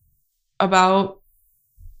about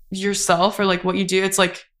yourself or like what you do, it's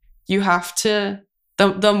like you have to,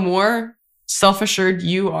 the more self-assured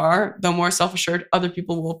you are, the more self-assured other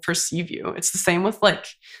people will perceive you. It's the same with like,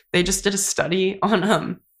 they just did a study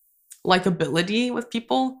on likability with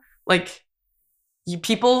people. Like,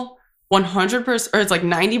 people 100%, or it's like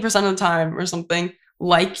 90% of the time or something,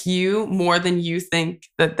 like you more than you think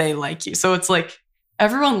that they like you. So it's like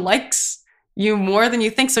everyone likes you more than you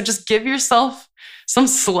think. So just give yourself some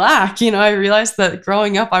slack. I realized that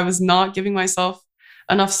growing up, I was not giving myself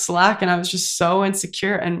enough slack, and I was just so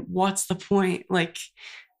insecure. And what's the point? Like,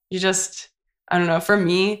 you just, I don't know. For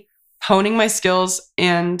me, honing my skills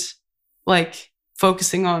and like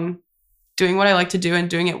focusing on doing what I like to do and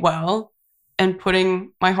doing it well, and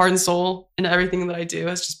putting my heart and soul into everything that I do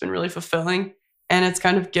has just been really fulfilling. And it's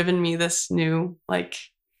kind of given me this new, like,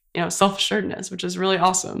 self-assuredness, which is really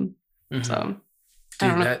awesome. Mm-hmm. So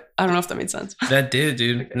dude, I don't know if that made sense. That did,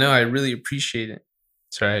 dude. Okay. No, I really appreciate it.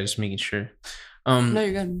 Sorry, I was just making sure. No,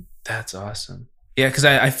 you're good. That's awesome. Yeah, because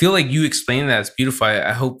I feel like you explaining that is beautiful.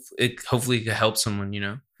 I hope hopefully it could help someone,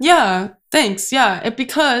 Yeah, thanks. Yeah,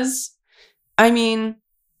 because, I mean,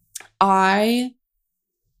 I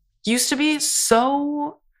used to be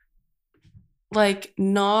so like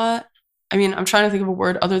not, I mean, I'm trying to think of a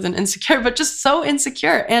word other than insecure, but just so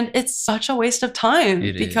insecure. And it's such a waste of time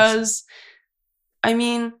because, I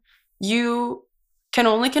mean, you can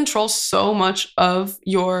only control so much of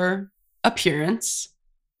your appearance,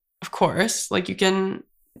 of course. Like, you can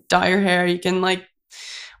dye your hair, you can like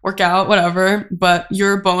work out, whatever, but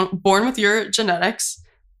you're born with your genetics,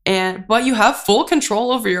 but you have full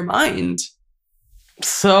control over your mind.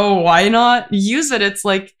 So why not use it? It's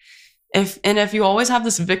like, if you always have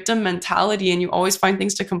this victim mentality and you always find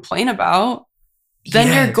things to complain about,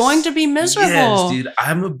 then you're going to be miserable. Yes, dude.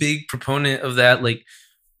 I'm a big proponent of that. Like,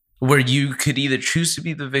 where you could either choose to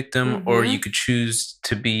be the victim or you could choose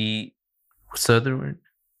to be, what's the other word?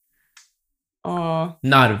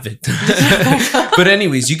 Not a victim. But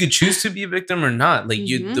anyways, you could choose to be a victim or not. Like,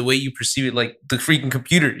 the way you perceive it, like the freaking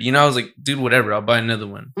computer. You know, I was like, dude, whatever, I'll buy another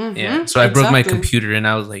one. Yeah. So I broke my computer and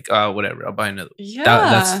I was like, oh, whatever, I'll buy another one. Yeah.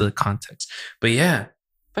 That's the context. But yeah.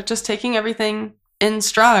 But just taking everything in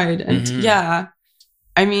stride. And yeah.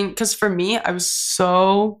 I mean, because for me, I was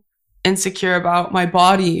so insecure about my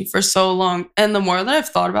body for so long. And the more that I've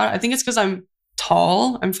thought about it, I think it's because I'm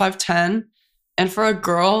tall. I'm 5'10". And for a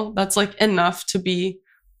girl, that's like enough to be,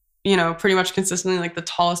 you know, pretty much consistently like the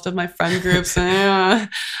tallest of my friend groups. And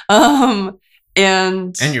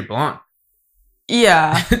you're blonde.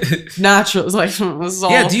 Yeah. Natural. It's like, this is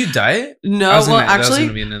all. Yeah, do you dye it? No, well,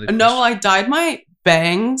 actually, no, I dyed my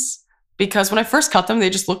bangs because when I first cut them, they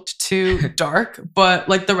just looked too dark. But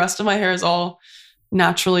like the rest of my hair is all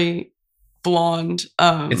naturally blonde.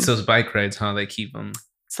 It's those bike rides, huh? They keep them.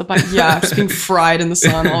 So, just being fried in the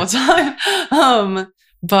sun all the time.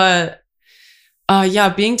 Yeah,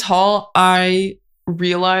 being tall, I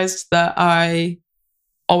realized that I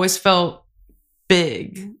always felt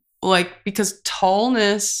big. Like, because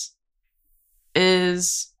tallness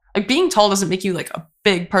is, like, being tall doesn't make you like a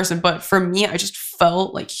big person. But for me, I just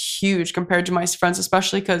felt like huge compared to my friends,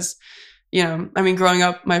 especially because, you know, I mean, growing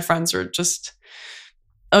up, my friends were just,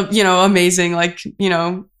 you know, amazing. Like, you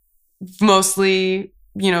know, mostly,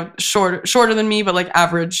 you know, shorter than me, but like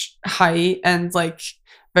average height and like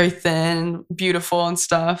very thin, beautiful and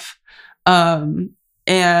stuff.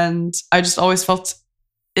 And I just always felt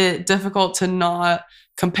it difficult to not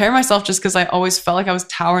compare myself just because I always felt like I was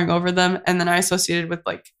towering over them. And then I associated with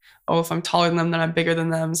like, oh, if I'm taller than them, then I'm bigger than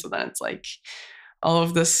them. So then it's like all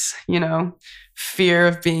of this, you know, fear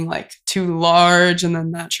of being like too large, and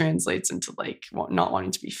then that translates into like not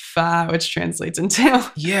wanting to be fat, which translates into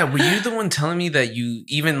yeah. Were you the one telling me that you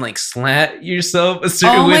even like slant yourself a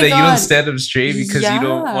certain way that you don't stand up straight because you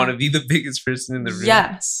don't want to be the biggest person in the room?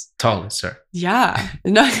 Yes. Tallest, sorry. Yeah.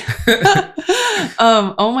 No.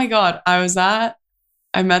 Oh my God.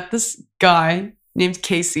 I met this guy named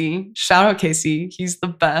Casey. Shout out Casey. He's the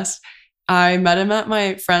best. I met him at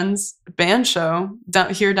my friend's band show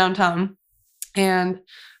downtown. And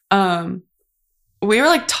we were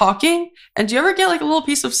like talking, and do you ever get like a little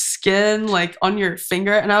piece of skin like on your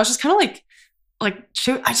finger? And I was just kind of like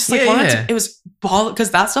shoot, I just like wanted to, it was because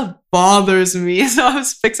that stuff bothers me. So I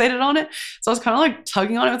was fixated on it. So I was kind of like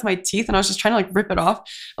tugging on it with my teeth, and I was just trying to like rip it off.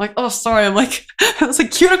 I'm like, oh, sorry. I'm like, it's a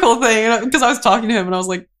cuticle thing. Because I was talking to him and I was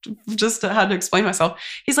like, just had to explain myself.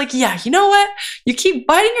 He's like, yeah, you know what? You keep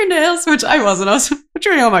biting your nails, which I wasn't. I was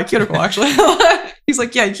chewing on my cuticle actually. He's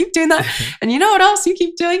like, yeah, you keep doing that. And you know what else you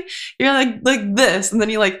keep doing? You're like this. And then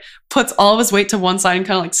he like puts all of his weight to one side and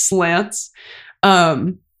kind of like slants.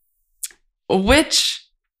 Which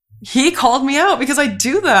he called me out because I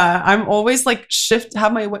do that. I'm always like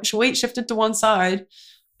have my weight shifted to one side.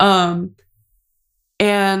 And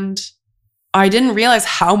I didn't realize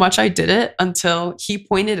how much I did it until he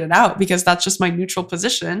pointed it out, because that's just my neutral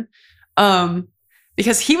position.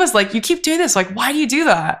 Because he was like, you keep doing this. Like, why do you do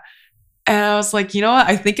that? And I was like, you know what?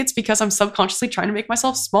 I think it's because I'm subconsciously trying to make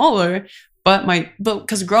myself smaller. But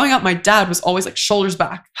because growing up, my dad was always like, shoulders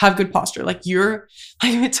back, have good posture. Like, you're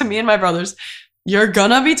like, to me and my brothers, you're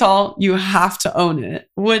gonna be tall. You have to own it,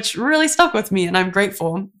 which really stuck with me. And I'm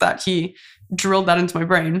grateful that he drilled that into my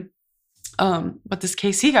brain. But this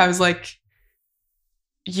KC guy was like,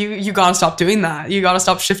 you gotta stop doing that. You gotta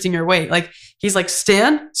stop shifting your weight. Like, he's like,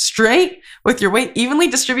 stand straight with your weight evenly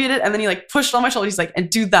distributed. And then he like pushed on my shoulder. He's like, and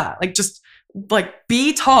do that. Like, just like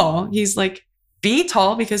be tall. He's like, be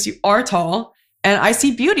tall because you are tall. And I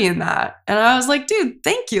see beauty in that. And I was like, dude,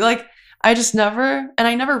 thank you. Like, I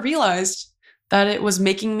never realized that it was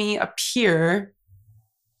making me appear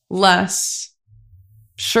less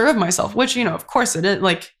sure of myself, which, you know, of course it is.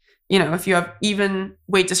 Like, you know, if you have even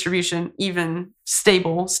weight distribution, even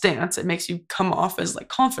stable stance, it makes you come off as like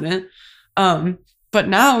confident. but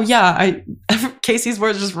now, yeah, Casey's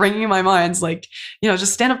words just ringing in my mind. It's like,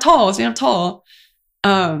 just stand up tall,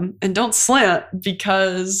 and don't slant,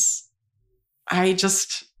 because I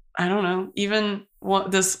don't know. Even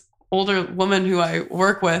this older woman who I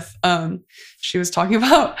work with, she was talking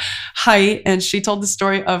about height, and she told the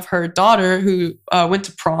story of her daughter who went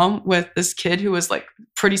to prom with this kid who was like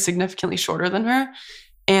pretty significantly shorter than her.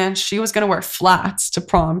 And she was going to wear flats to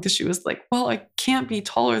prom because she was like, well, I can't be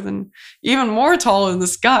even more taller than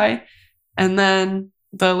this guy. And then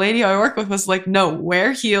the lady I work with was like, no,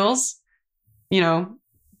 wear heels,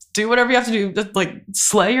 do whatever you have to do to like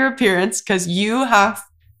slay your appearance, because you have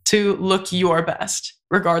to look your best,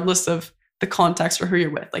 regardless of the context or who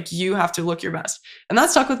you're with. Like, you have to look your best. And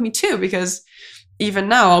that stuck with me too, because even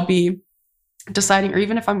now I'll be deciding, or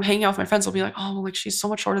even if I'm hanging out with my friends, I'll be like, oh, well, like she's so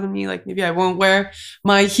much shorter than me. Like maybe I won't wear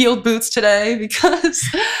my heeled boots today because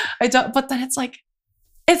I don't. But then it's like,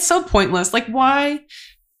 it's so pointless. Like, why?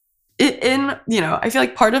 I feel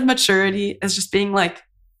like part of maturity is just being like,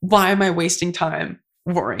 why am I wasting time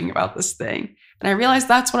worrying about this thing? And I realized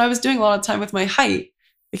that's what I was doing a lot of time with my height,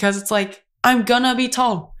 because it's like, I'm gonna be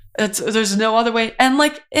tall. There's no other way. And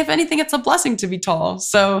like, if anything, it's a blessing to be tall.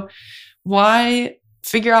 So why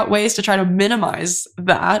figure out ways to try to minimize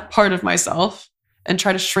that part of myself and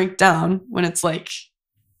try to shrink down when it's like,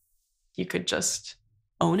 you could just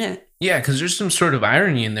own it. Yeah, because there's some sort of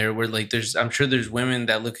irony in there where like I'm sure there's women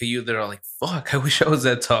that look at you that are like, fuck, I wish I was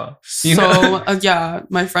that tall. Yeah,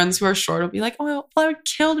 my friends who are short will be like, oh, I would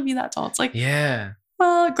kill to be that tall. It's like, yeah,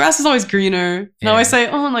 well, grass is always greener. Yeah. No, I say,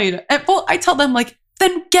 oh no, you don't. Well, I tell them like,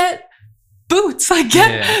 then get boots, like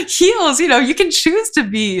get heels. You can choose to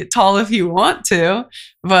be tall if you want to,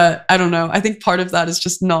 but I don't know. I think part of that is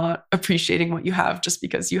just not appreciating what you have just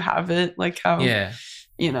because you have it. Like how,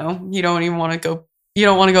 you don't even want to go. You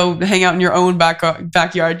don't want to go hang out in your own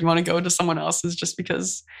backyard. You want to go to someone else's just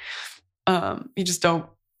because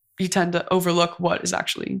you tend to overlook what is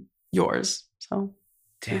actually yours. So,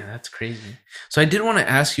 damn, that's crazy. So I did want to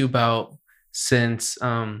ask you about, since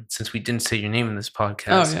we didn't say your name in this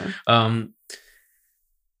podcast. Oh, yeah.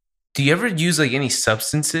 Do you ever use like any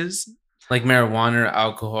substances like marijuana or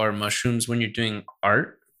alcohol or mushrooms when you're doing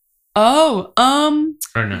art? Oh,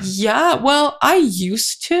 or no? Yeah. Well, I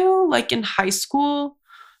used to, like in high school,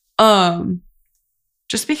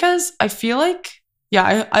 just because I feel like,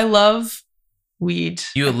 I love weed.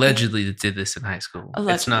 You allegedly did this in high school.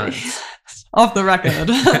 Allegedly. It's not off the record.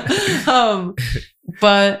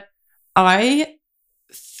 But I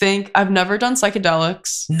think I've never done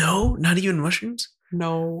psychedelics. No, not even mushrooms.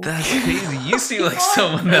 No, that's crazy. You seem like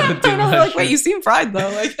someone that would do mushrooms. Like, wait, you seem fried though.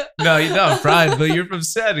 Like, no, you're not fried, but you're from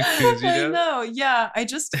Santa Cruz. No, yeah, I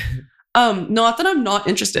just not that I'm not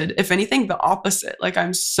interested. If anything, the opposite. Like,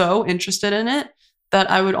 I'm so interested in it that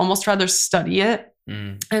I would almost rather study it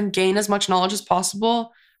and gain as much knowledge as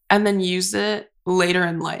possible, and then use it later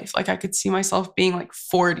in life. Like, I could see myself being like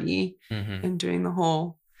 40 and doing the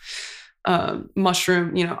whole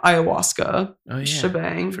mushroom, ayahuasca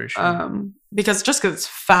shebang. For sure. Because it's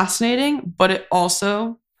fascinating, but it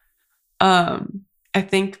also, I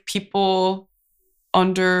think people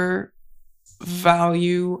undervalue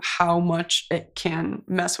how much it can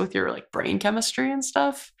mess with your like brain chemistry and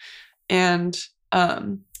stuff. And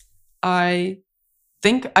I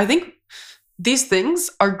think these things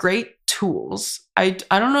are great tools. I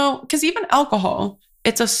don't know, because even alcohol,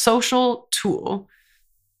 it's a social tool.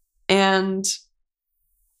 And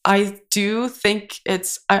I do think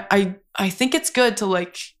I think it's good to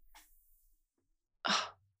like,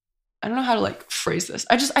 I don't know how to like phrase this.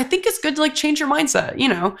 I think it's good to like change your mindset,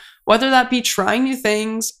 whether that be trying new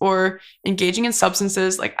things or engaging in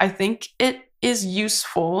substances. Like, I think it is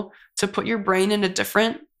useful to put your brain in a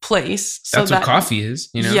different place. That's what coffee is,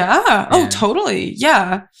 Yeah. Oh, totally.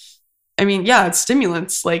 Yeah. I mean, yeah, it's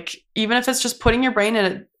stimulants. Like, even if it's just putting your brain in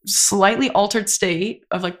a slightly altered state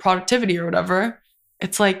of like productivity or whatever,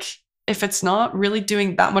 it's like, if it's not really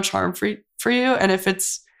doing that much harm for you, and if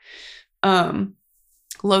it's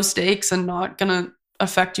low stakes and not gonna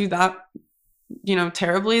affect you that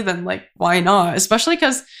terribly, then like, why not? Especially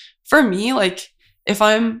because for me, like, if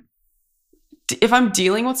I'm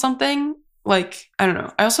dealing with something, like, I don't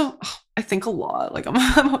know, I think a lot. Like, I'm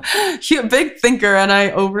a big thinker and I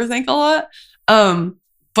overthink a lot,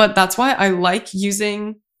 but that's why I like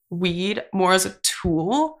using weed more as a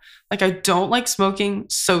tool. Like, I don't like smoking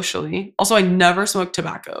socially. Also, I never smoked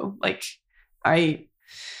tobacco. Like, I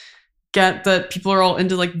get that people are all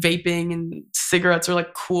into like vaping and cigarettes are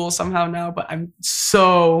like cool somehow now, but I'm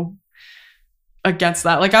so against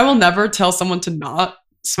that. Like, I will never tell someone to not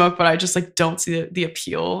smoke, but I just like don't see the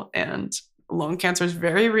appeal. And lung cancer is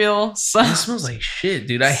very real. So it smells like shit,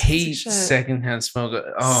 dude. I hate shit. secondhand smoke.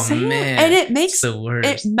 Oh Same. man, and it makes it's the worst.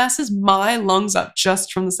 it messes my lungs up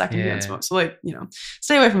just from the secondhand smoke. So like, you know,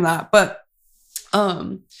 stay away from that. But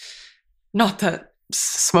not that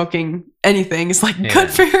smoking anything is like good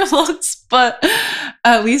for your lungs, but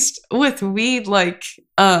at least with weed, like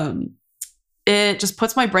it just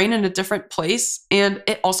puts my brain in a different place, and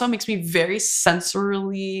it also makes me very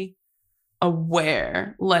sensorily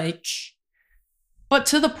aware, like, but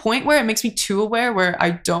to the point where it makes me too aware where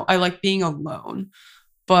I like being alone.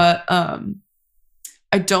 But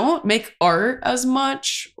I don't make art as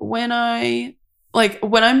much when I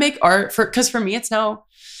make art, because for me it's now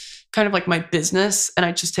kind of like my business, and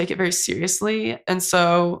I just take it very seriously. And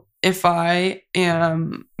so if I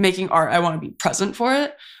am making art, I want to be present for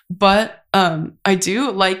it. But I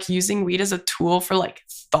do like using weed as a tool for like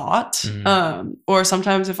thought. Or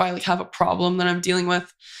sometimes if I like have a problem that I'm dealing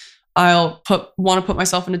with, I'll want to put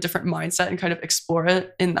myself in a different mindset and kind of explore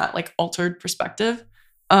it in that like altered perspective.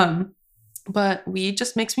 But weed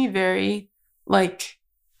just makes me very like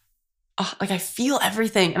I feel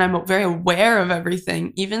everything, and I'm very aware of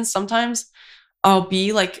everything. Even sometimes I'll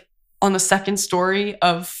be like on the second story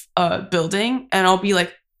of a building, and I'll be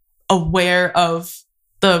like aware of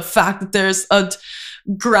the fact that there's a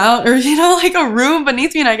ground, or, you know, like a room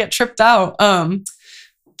beneath me, and I get tripped out.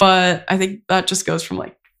 But I think that just goes from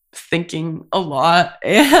like thinking a lot.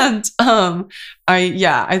 And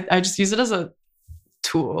I just use it as a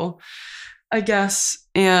tool, I guess.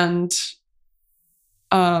 And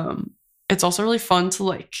it's also really fun to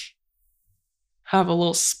like have a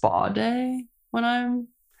little spa day when I'm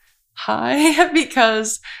high,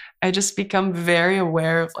 because I just become very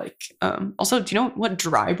aware of like, also, do you know what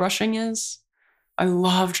dry brushing is? I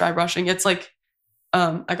love dry brushing. It's like,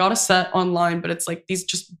 I got a set online, but it's like these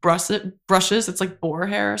just brushes. It's like boar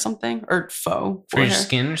hair or something, or faux for your hair.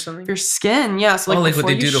 skin or something. For your skin, yeah. So like, like what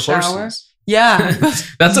they do to horses. Yeah,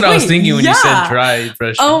 that's what I was thinking when you said dry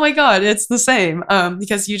brushing. Oh my god, it's the same.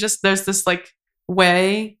 Because there's this like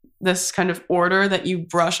way, this kind of order that you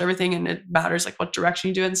brush everything, and it matters like what direction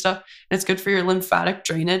you do it and stuff. And it's good for your lymphatic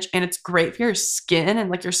drainage, and it's great for your skin and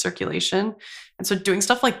like your circulation. And so doing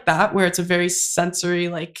stuff like that, where it's a very sensory,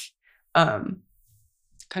 like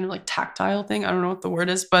kind of like tactile thing, I don't know what the word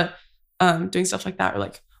is, but doing stuff like that, or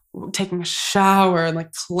like taking a shower and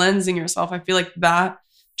like cleansing yourself, I feel like that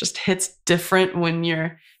just hits different when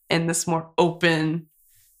you're in this more open,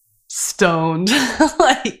 stoned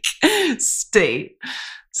like state.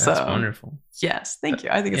 That's wonderful. Yes, thank you.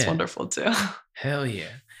 I think it's wonderful too. Hell yeah.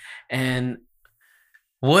 And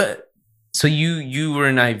so you were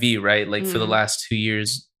in IV, right? Like for the last 2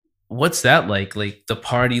 years. What's that like? Like the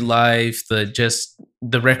party life,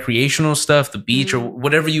 the recreational stuff, the beach, or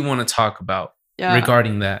whatever you want to talk about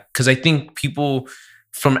regarding that. Because I think people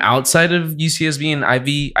from outside of UCSB and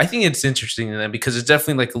IV, I think it's interesting to them, because it's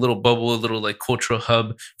definitely like a little bubble, a little like cultural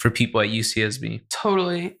hub for people at UCSB.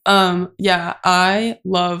 Totally. Yeah, I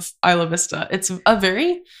love Isla Vista. I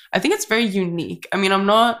think it's very unique. I mean, I'm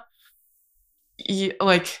not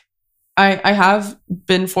like, I have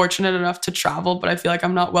been fortunate enough to travel, but I feel like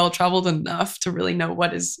I'm not well traveled enough to really know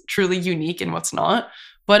what is truly unique and what's not.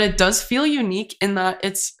 But it does feel unique in that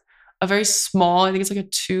it's a very small, I think it's like a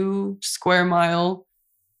 2 square mile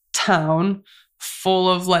town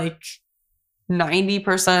full of like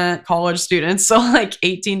 90% college students, so like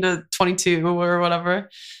 18 to 22 or whatever.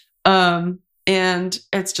 And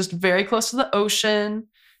it's just very close to the ocean,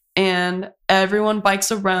 and everyone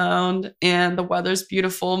bikes around, and the weather's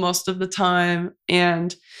beautiful most of the time,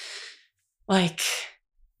 and like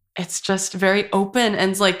it's just very open,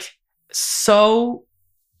 and like so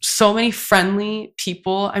many friendly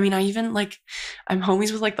people. I mean, I'm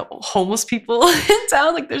homies with like the homeless people in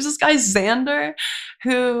town. Like there's this guy Xander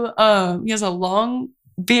who he has a long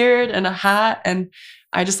beard and a hat, and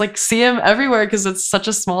I just like see him everywhere because it's such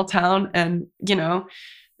a small town. And you know,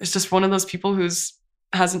 it's just one of those people who's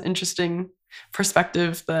has an interesting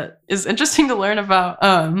perspective that is interesting to learn about.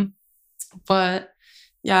 But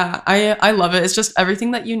yeah, I love it. It's just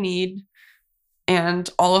everything that you need. And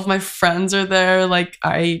all of my friends are there. Like,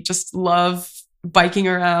 I just love biking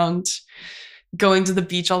around, going to the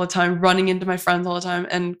beach all the time, running into my friends all the time,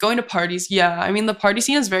 and going to parties. Yeah, I mean, the party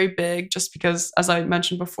scene is very big just because, as I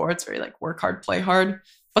mentioned before, it's very like work hard, play hard.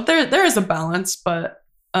 But there is a balance, but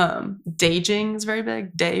daging is very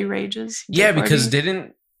big. Day rages. Yeah, because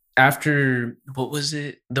after, what was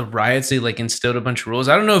it? The riots, they like instilled a bunch of rules.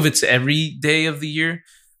 I don't know if it's every day of the year,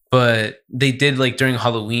 but they did like during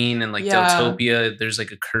Halloween and like Deltopia, there's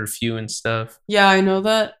like a curfew and stuff. Yeah, I know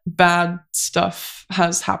that bad stuff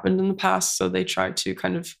has happened in the past. So they try to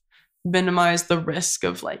kind of minimize the risk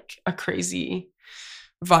of like a crazy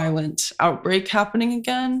violent outbreak happening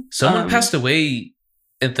again. Someone passed away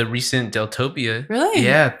at the recent Deltopia. Really?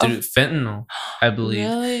 Yeah, through fentanyl, I believe.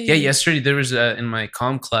 Really? Yeah, yesterday there was in my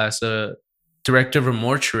comm class a director of a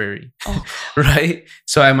mortuary, Oh, right?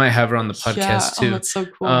 So I might have her on the podcast too. Oh, that's so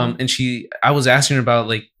cool. And I was asking her about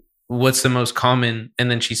like what's the most common,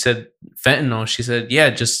 and then she said fentanyl. She said,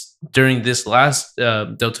 yeah, just during this last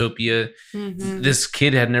Deltopia, this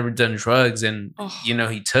kid had never done drugs, and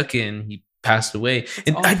he took it and he passed away. That's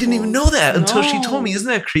and awful. I didn't even know that until she told me. Isn't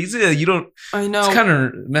that crazy that you don't? I know. It's kind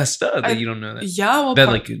of messed up that you don't know that. Yeah, well,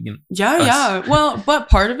 that yeah. Well, but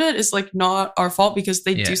part of it is like not our fault because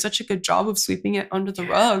they do such a good job of sweeping it under the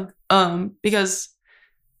rug. Because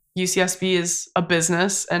UCSB is a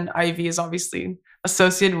business and Ivy is obviously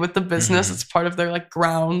associated with the business. It's part of their like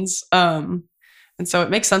grounds. And so it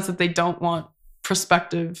makes sense that they don't want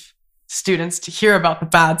prospective students to hear about the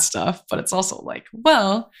bad stuff, but it's also like,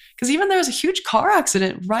 well, because even there was a huge car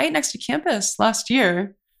accident right next to campus last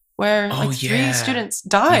year where 3 students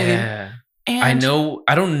died. Yeah. And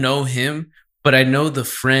I don't know him, but I know the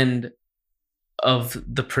friend of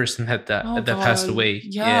the person that passed away.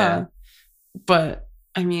 Yeah. But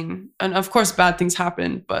I mean, and of course bad things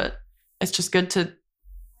happen, but it's just good to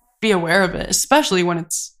be aware of it, especially when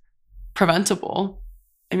it's preventable.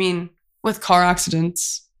 I mean, with car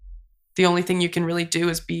accidents, the only thing you can really do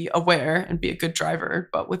is be aware and be a good driver.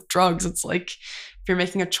 But with drugs, it's like if you're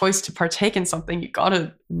making a choice to partake in something, you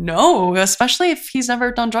gotta know, especially if he's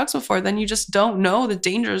never done drugs before, then you just don't know the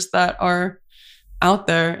dangers that are out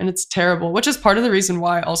there. And it's terrible, which is part of the reason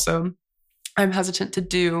why also I'm hesitant to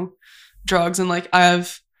do drugs. And like I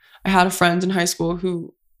had a friend in high school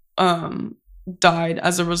who died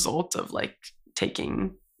as a result of like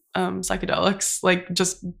taking psychedelics, like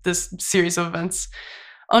just this series of events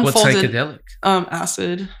unfolded. What psychedelic?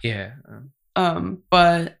 Acid. Yeah.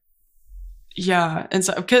 But yeah, and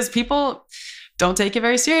so because people don't take it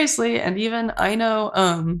very seriously, and even I know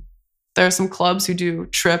there are some clubs who do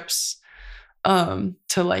trips to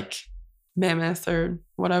like Mammoth or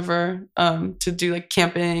whatever to do like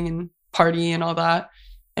camping and party and all that,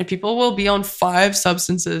 and people will be on 5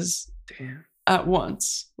 substances at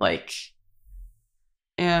once, like.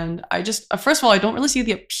 And I just first of all, I don't really see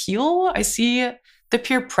the appeal. I see the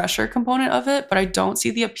peer pressure component of it, but I don't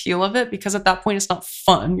see the appeal of it because at that point it's not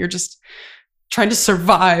fun. You're just trying to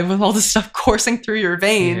survive with all this stuff coursing through your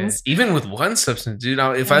veins. Yeah. Even with one substance, dude.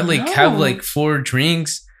 If I like have like 4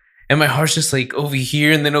 drinks and my heart's just like over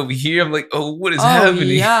here and then over here, I'm like, oh, what is happening?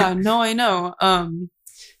 Yeah, no, I know.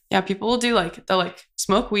 Yeah, people will do they'll like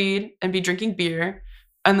smoke weed and be drinking beer,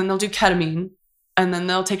 and then they'll do ketamine, and then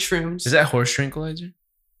they'll take shrooms. Is that horse tranquilizer?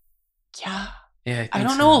 Yeah. Yeah, I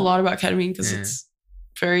don't know a lot about ketamine because it's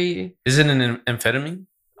very. Is it an amphetamine?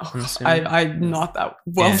 Oh, I'm not that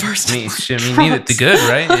well versed. Me neither. The good,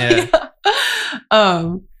 right?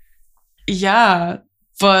 Yeah. Yeah,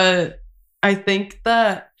 but I think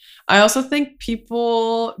that I also think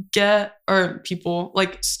people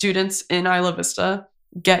like students in Isla Vista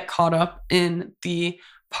get caught up in the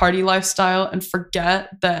party lifestyle and forget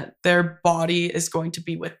that their body is going to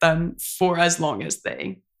be with them for as long as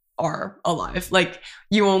they are alive. Like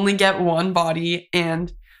you only get one body,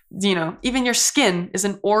 and even your skin is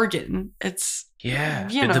an organ. It's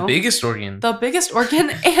the biggest organ. The biggest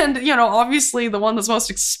organ, and obviously the one that's most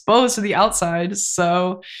exposed to the outside.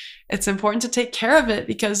 So it's important to take care of it,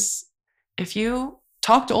 because if you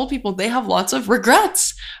talk to old people, they have lots of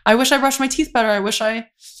regrets. I wish I brushed my teeth better. I wish I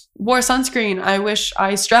wore sunscreen. I wish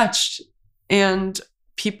I stretched. And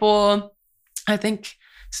people, I think,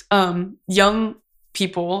 young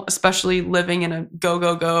people, especially living in a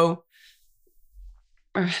go,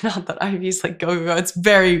 or not that Ivy's like go, it's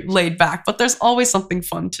very laid back, but there's always something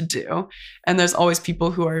fun to do. And there's always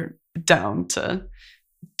people who are down to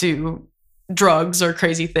do drugs or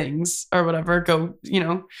crazy things or whatever, go,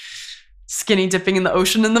 skinny dipping in the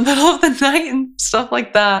ocean in the middle of the night and stuff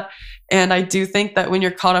like that. And I do think that when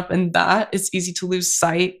you're caught up in that, it's easy to lose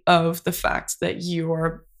sight of the fact that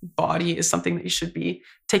your body is something that you should be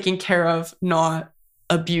taking care of, not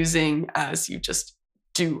abusing as you just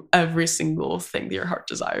do every single thing that your heart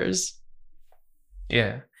desires.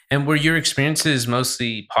 Yeah. And were your experiences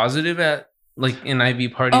mostly positive at like in IB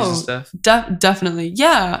parties and stuff? Definitely.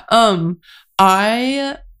 Yeah.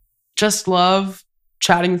 I just love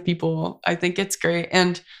chatting with people. I think it's great.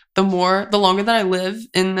 And the longer that I live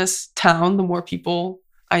in this town, the more people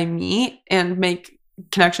I meet and make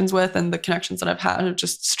connections with, and the connections that I've had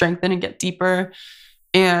just strengthen and get deeper.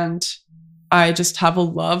 And I just have a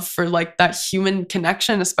love for like that human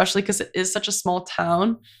connection, especially because it is such a small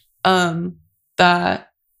town, that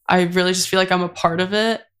I really just feel like I'm a part of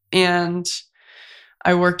it. And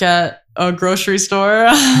I work at a grocery store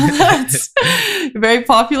that's very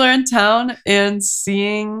popular in town, and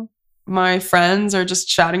seeing my friends or just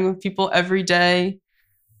chatting with people every day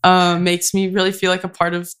makes me really feel like a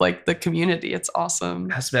part of like the community. It's awesome.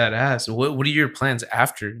 That's badass. What are your plans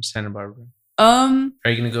after Santa Barbara? Are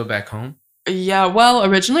you gonna go back home? Yeah, well,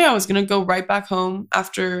 originally I was gonna go right back home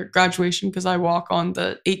after graduation because I walk on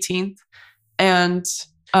the 18th. And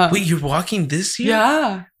wait, you're walking this year?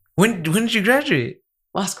 Yeah. When did you graduate?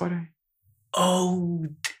 Last quarter. Oh,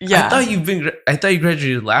 yeah. I thought you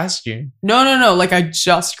graduated last year. No. Like I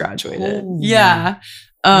just graduated. Oh. Yeah.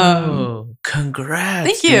 Oh, congrats.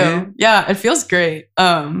 Thank you. Dude. Yeah, it feels great.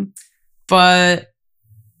 But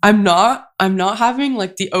I'm not having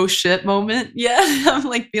like the oh shit moment yet. I'm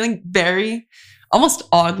like feeling very almost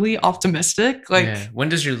oddly optimistic. Like, yeah. When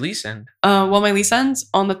does your lease end? Well, my lease ends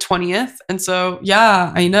on the 20th. And so,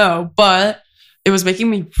 yeah, I know, but it was making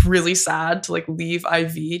me really sad to like leave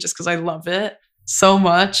IV just because I love it so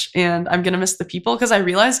much. And I'm going to miss the people because I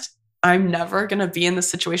realized I'm never going to be in this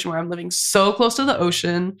situation where I'm living so close to the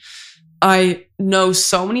ocean. I know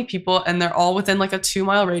so many people and they're all within like a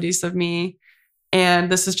 2-mile radius of me.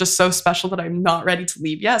 And this is just so special that I'm not ready to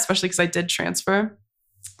leave yet, especially because I did transfer.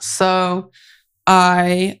 So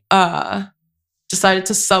I decided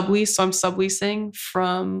to sublease. So I'm subleasing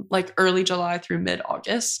from like early July through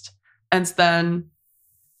mid-August. And then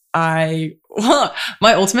my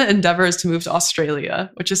ultimate endeavor is to move to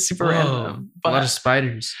Australia, which is super random. But a lot of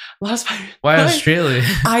spiders. A lot of spiders. Why Australia?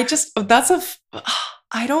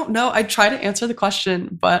 I don't know. I try to answer the question,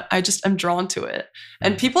 but I just am drawn to it.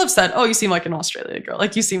 And people have said, oh, you seem like an Australia girl.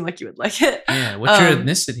 Like you seem like you would like it. Yeah. What's your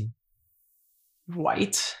ethnicity?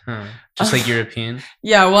 White. Huh. Just like European?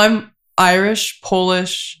 Yeah. Well, I'm Irish,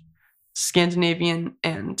 Polish, Scandinavian,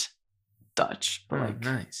 and Dutch. But like,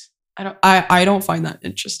 nice. I don't find that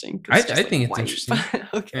interesting. I think it's interesting.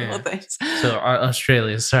 Okay, well, thanks. So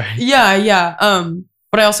Australia, sorry. Yeah.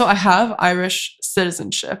 But I have Irish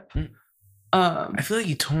citizenship. I feel like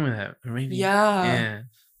you told me that, or maybe. Yeah.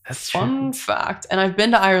 That's fun fact. And I've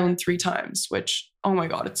been to Ireland 3 times, which, oh my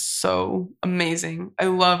God, it's so amazing. I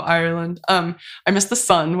love Ireland. I miss the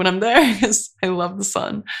sun when I'm there because I love the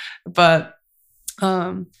sun. But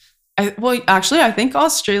I think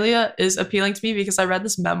Australia is appealing to me because I read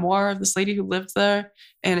this memoir of this lady who lived there,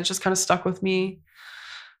 and it just kind of stuck with me.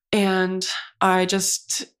 And I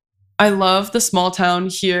love the small town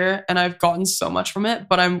here, and I've gotten so much from it,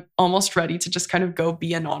 but I'm almost ready to just kind of go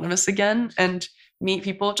be anonymous again and meet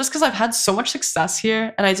people just because I've had so much success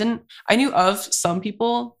here. And I knew of some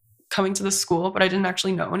people coming to the school, but I didn't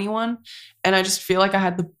actually know anyone. And I just feel like I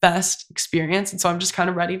had the best experience. And so I'm just kind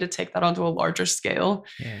of ready to take that onto a larger scale.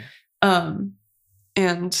 Yeah.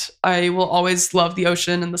 And I will always love the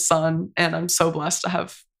ocean and the sun. And I'm so blessed to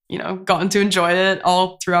have, gotten to enjoy it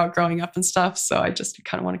all throughout growing up and stuff. So I just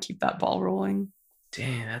kind of want to keep that ball rolling.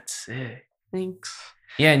 Dang, that's sick. Thanks.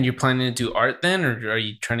 Yeah, and you're planning to do art then, or are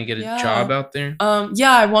you trying to get a job out there?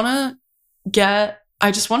 Yeah,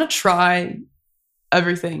 I just want to try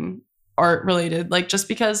everything art related. Like, just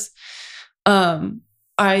because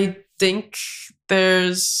I think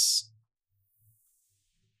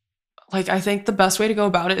I think the best way to go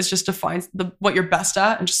about it is just to find what you're best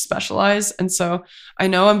at and just specialize. And so I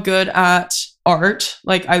know I'm good at art,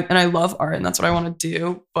 and I love art, and that's what I want to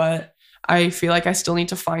do. But I feel like I still need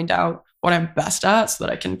to find out what I'm best at so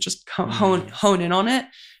that I can just hone in on it.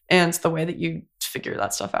 And the way that you figure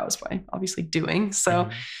that stuff out is by obviously doing. So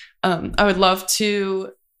I would love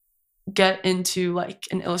to get into like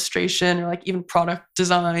an illustration or like even product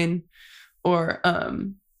design or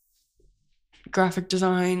graphic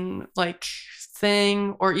design like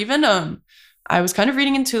thing, or even I was kind of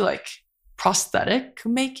reading into like prosthetic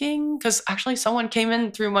making, because actually someone came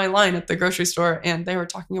in through my line at the grocery store and we were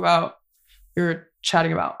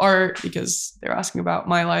chatting about art because they were asking about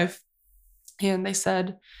my life, and they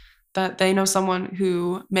said that they know someone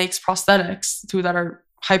who makes prosthetics that are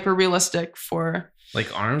hyper realistic for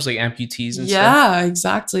like arms, like amputees and stuff. Yeah,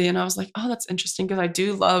 exactly. And I was like, oh, that's interesting, because I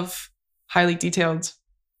do love highly detailed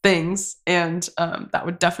things, and that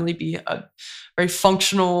would definitely be a very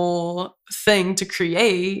functional thing to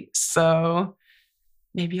create. So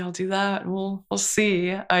maybe I'll do that. We'll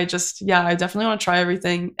see. I definitely want to try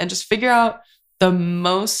everything and just figure out the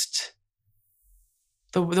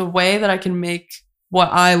way that I can make what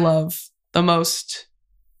I love the most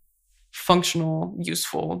functional,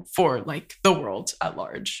 useful for like the world at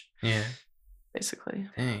large. Yeah. Basically.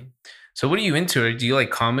 Dang. So what are you into? Do you like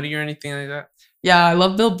comedy or anything like that? Yeah, I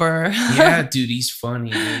love Bill Burr. Yeah, dude, he's funny,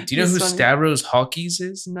 dude. Do you know He's who funny. Stavros Halkies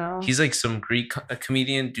is? No. He's like some Greek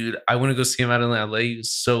comedian, dude. I want to go see him out in LA. He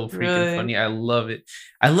was so freaking Really? funny. I love it.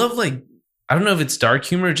 I love like, I don't know if it's dark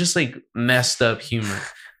humor or just like messed up humor.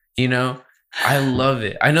 You know, I love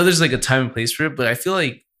it. I know there's like a time and place for it, but I feel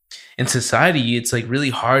like in society, it's like really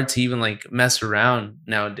hard to even like mess around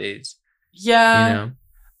nowadays. Yeah. You know?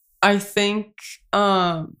 I think,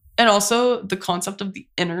 and also the concept of the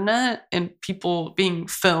internet and people being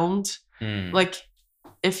filmed. Like,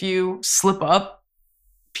 if you slip up,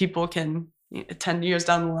 people can 10 years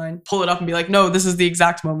down the line pull it up and be like, no, this is the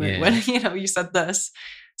exact moment when you said this.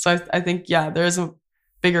 So I think, yeah, there's a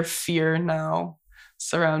bigger fear now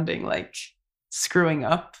surrounding like screwing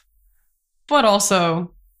up. But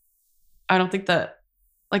also, I don't think that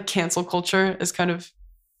like cancel culture is kind of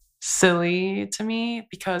silly to me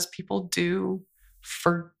because people do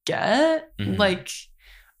forget. Like,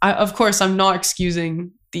 of course, I'm not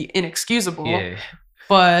excusing the inexcusable,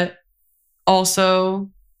 but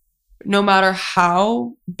also, no matter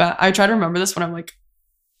how bad, I try to remember this when I'm like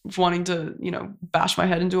wanting to, bash my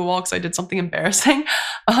head into a wall because I did something embarrassing.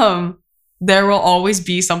 There will always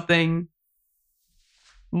be something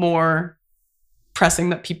more pressing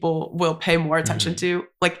that people will pay more attention to,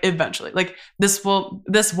 like eventually. Like this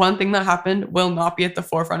one thing that happened will not be at the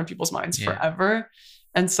forefront of people's minds forever.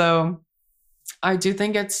 And so I do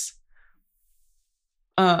think it's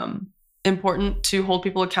important to hold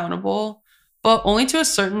people accountable, but only to a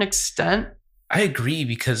certain extent. I agree,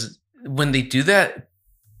 because when they do that,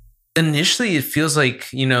 initially it feels like,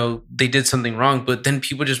 they did something wrong, but then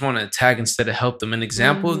people just want to attack instead of help them. An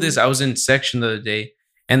example of this, I was in section the other day,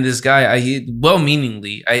 and this guy,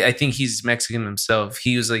 well-meaningly, I think he's Mexican himself.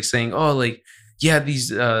 He was like saying, "Oh, like, yeah,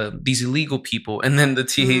 these illegal people," and then the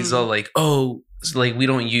TA's all like, "Oh, like we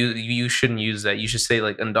don't use, you shouldn't use that. You should say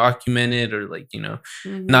like undocumented or like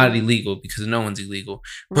not illegal, because no one's illegal."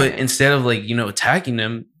 But instead of like attacking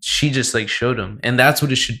them, she just like showed them, and that's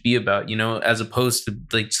what it should be about, as opposed to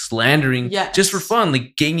like slandering just for fun,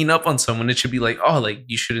 like ganging up on someone. It should be like, oh, like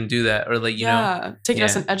you shouldn't do that, or like take it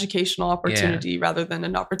as an educational opportunity rather than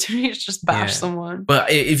an opportunity to just bash someone.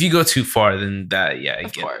 But if you go too far, then that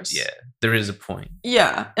of course, there is a point.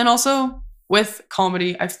 And also with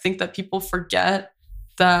comedy, I think that people forget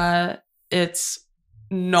that it's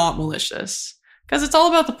not malicious, because it's all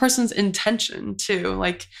about the person's intention too.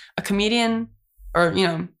 Like a comedian, or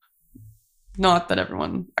not that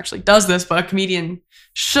everyone actually does this, but a comedian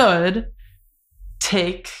should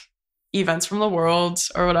take events from the world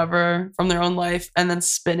or whatever from their own life and then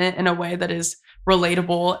spin it in a way that is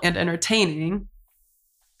relatable and entertaining.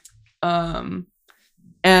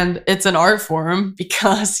 And it's an art form,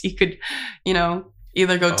 because you could,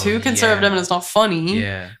 either go too conservative and it's not funny,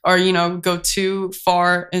 or, go too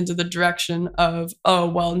far into the direction of, oh,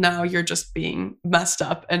 well, now you're just being messed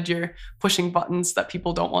up and you're pushing buttons that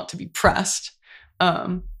people don't want to be pressed.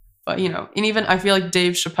 But, and even I feel like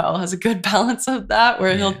Dave Chappelle has a good balance of that,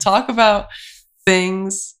 where he'll talk about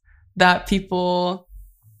things that people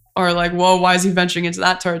are like, whoa, why is he venturing into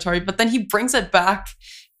that territory? But then he brings it back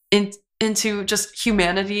into just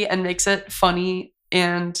humanity and makes it funny.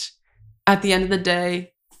 And at the end of the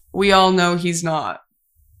day, we all know he's not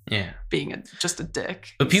being just a dick.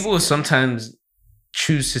 But people will sometimes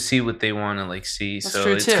choose to see what they want to like see. That's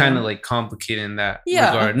so it's kind of like complicated in that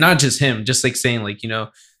regard. Not just him, just like saying like,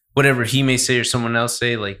 whatever he may say or someone else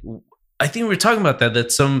say, like, I think we're talking about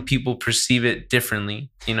that some people perceive it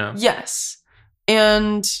differently, Yes.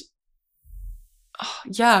 And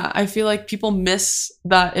I feel like people miss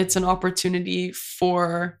that it's an opportunity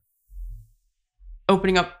for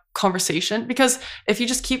opening up conversation, because if you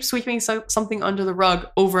just keep sweeping something under the rug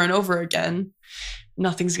over and over again,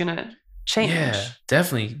 nothing's gonna change. Yeah,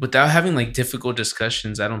 definitely. Without having like difficult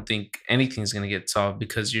discussions, I don't think anything's gonna get solved,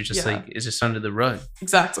 because you're just like, it's just under the rug.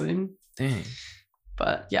 Exactly. Dang.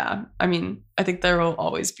 But I mean, I think there will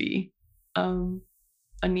always be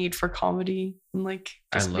a need for comedy and like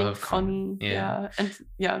just being funny.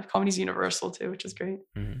 And comedy's universal too, which is great.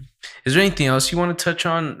 Is there anything else you want to touch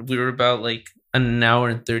on? We were about like an hour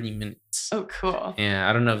and 30 minutes. Oh, cool. Yeah,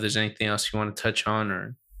 I don't know if there's anything else you want to touch on,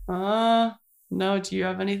 or no. Do you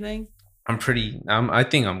have anything? I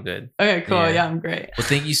think I'm good. Okay, cool. Yeah, I'm great. Well,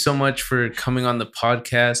 thank you so much for coming on the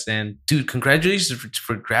podcast, and dude, congratulations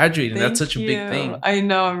for graduating. That's such a big thing. I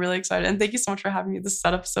know, I'm really excited, and thank you so much for having me. This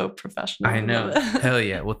setup's so professional. I know. Hell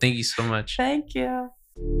yeah. Well, thank you so much. Thank you.